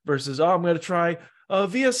apples versus, I'm going to try a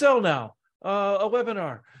VSL now, a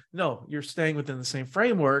webinar. No, you're staying within the same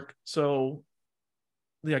framework. So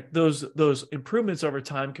like those improvements over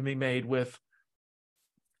time can be made with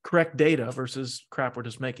correct data versus crap we're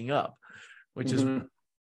just making up, which is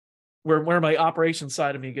where my operations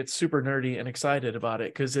side of me gets super nerdy and excited about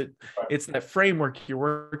it, because it's that framework you're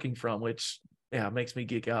working from, which makes me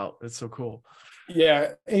geek out. It's so cool.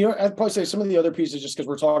 Yeah. And, I'd probably say some of the other pieces, just because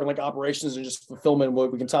we're talking like operations and just fulfillment,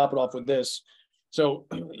 we can top it off with this. So,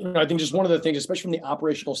 I think just one of the things, especially from the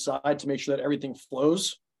operational side, to make sure that everything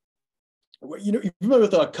flows. You familiar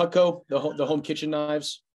with Cutco, the home kitchen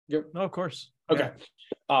knives? No, of course. Okay.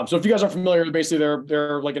 So if you guys are familiar, basically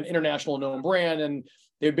they're like an international known brand, and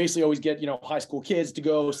they basically always get, high school kids to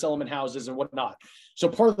go sell them in houses and whatnot. So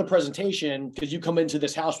part of the presentation, because you come into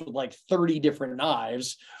this house with like 30 different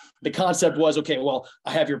knives, the concept was, okay, well,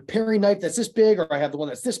 I have your paring knife that's this big, or I have the one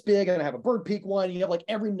that's this big, and I have a bird peak one. You have like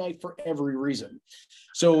every knife for every reason.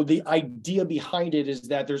 So the idea behind it is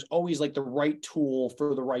that there's always like the right tool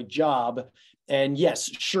for the right job. And yes,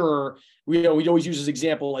 sure, we'd always use this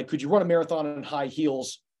example, like, could you run a marathon in high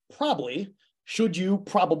heels? Probably. Should you?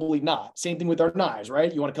 Probably not. Same thing with our knives,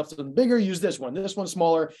 right? You want to cut something bigger, use this one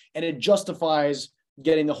smaller, and it justifies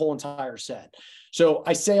getting the whole entire set. So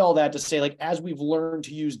I say all that to say, like, as we've learned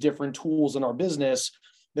to use different tools in our business,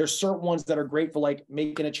 there's certain ones that are great for like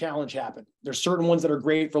making a challenge happen. There's certain ones that are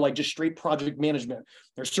great for like just straight project management.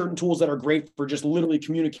 There's certain tools that are great for just literally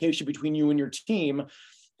communication between you and your team.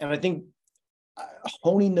 And I think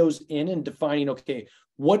honing those in and defining, okay,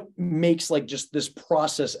 what makes like just this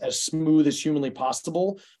process as smooth as humanly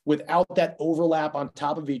possible without that overlap on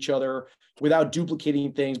top of each other, without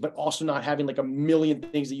duplicating things, but also not having like a million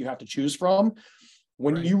things that you have to choose from.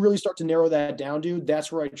 When you really start to narrow that down, dude,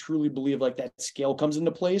 that's where I truly believe like that scale comes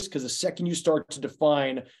into place. Because the second you start to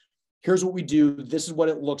define, here's what we do, this is what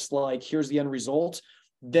it looks like, here's the end result,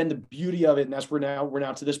 then the beauty of it, and that's where we're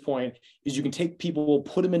now to this point, is you can take people,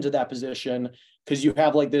 put them into that position, because you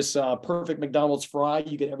have like this perfect McDonald's fry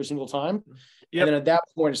you get every single time. Yep. And then at that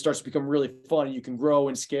point, it starts to become really fun, and you can grow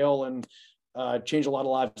and scale and change a lot of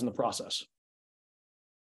lives in the process.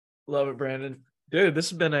 Love it, Brandon. Dude, this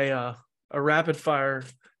has been a rapid fire,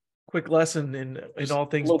 quick lesson in all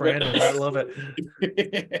things Brandon. I love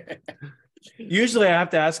it. Usually I have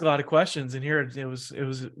to ask a lot of questions, and here it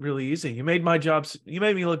was really easy. You made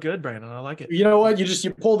me look good, Brandon. I like it. You know what?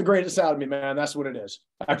 You pulled the greatest out of me, man. That's what it is.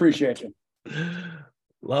 I appreciate you.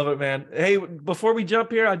 Love it, man. Hey, before we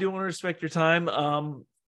jump here, I do want to respect your time. The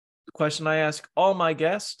question I ask all my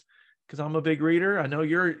guests, because I'm a big reader. I know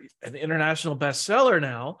you're an international bestseller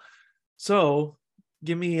now. So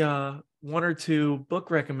give me one or two book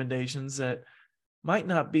recommendations that might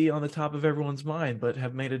not be on the top of everyone's mind, but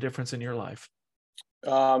have made a difference in your life.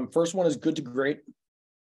 First one is Good to Great.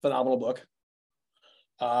 Phenomenal book.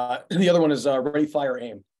 The other one is Ready, Fire,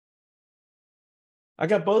 Aim. I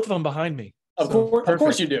got both of them behind me. Of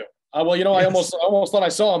course you do. Well, yes. I almost thought I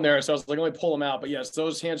saw them there, so I was like, let me pull them out. But yes,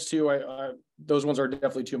 those hands too. Those ones are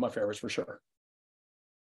definitely two of my favorites for sure.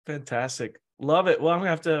 Fantastic, love it. Well, I'm gonna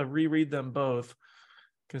have to reread them both,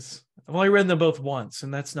 because I've only read them both once,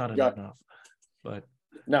 and that's not enough. But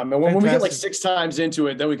no, man, when we get like 6 times into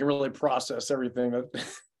it, then we can really process everything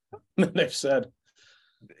that they've said.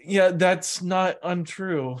 Yeah, that's not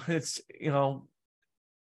untrue. It's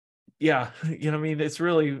it's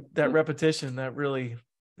really that repetition that really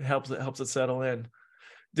helps it settle in.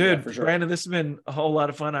 Dude, yeah, for sure. Brandon, this has been a whole lot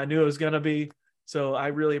of fun. I knew it was going to be. So I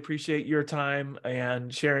really appreciate your time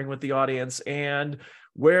and sharing with the audience. And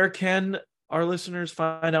where can our listeners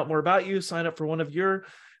find out more about you, sign up for one of your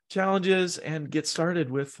challenges, and get started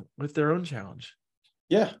with their own challenge?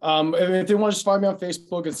 Yeah. If they want to just find me on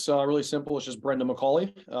Facebook, it's really simple. It's just Brendan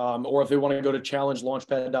McCauley. Or if they want to go to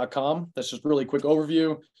challengelaunchpad.com, that's just really quick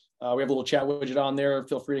overview. We have a little chat widget on there.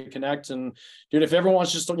 Feel free to connect. And dude, if everyone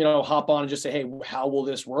wants to just, hop on and just say, hey, how will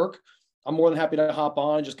this work? I'm more than happy to hop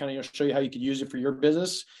on and just kind of show you how you could use it for your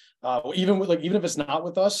business. even if it's not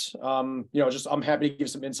with us, just I'm happy to give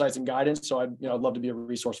some insights and guidance. So I'd love to be a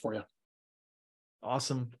resource for you.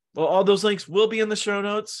 Awesome. Well, all those links will be in the show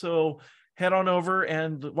notes. So head on over,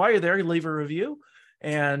 and while you're there, leave a review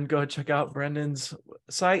and go check out Brendan's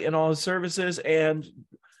site and all his services. And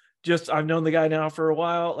I've known the guy now for a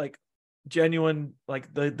while, like genuine,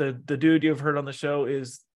 like the dude you've heard on the show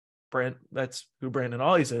is Brent. That's who Brandon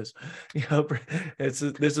always is.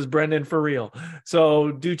 This is Brendan for real.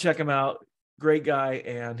 So do check him out. Great guy.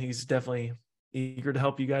 And he's definitely eager to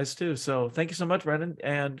help you guys too. So thank you so much, Brendan.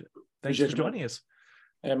 And thanks for joining us.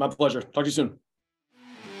 Hey, my pleasure. Talk to you soon.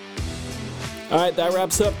 All right, that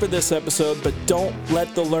wraps up for this episode, but don't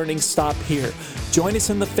let the learning stop here. Join us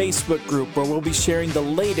in the Facebook group where we'll be sharing the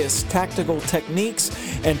latest tactical techniques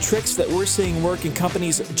and tricks that we're seeing work in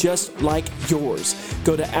companies just like yours.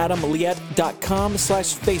 Go to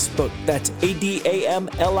adamliette.com/Facebook. That's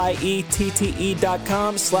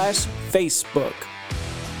ADAMLIETTE.com/Facebook.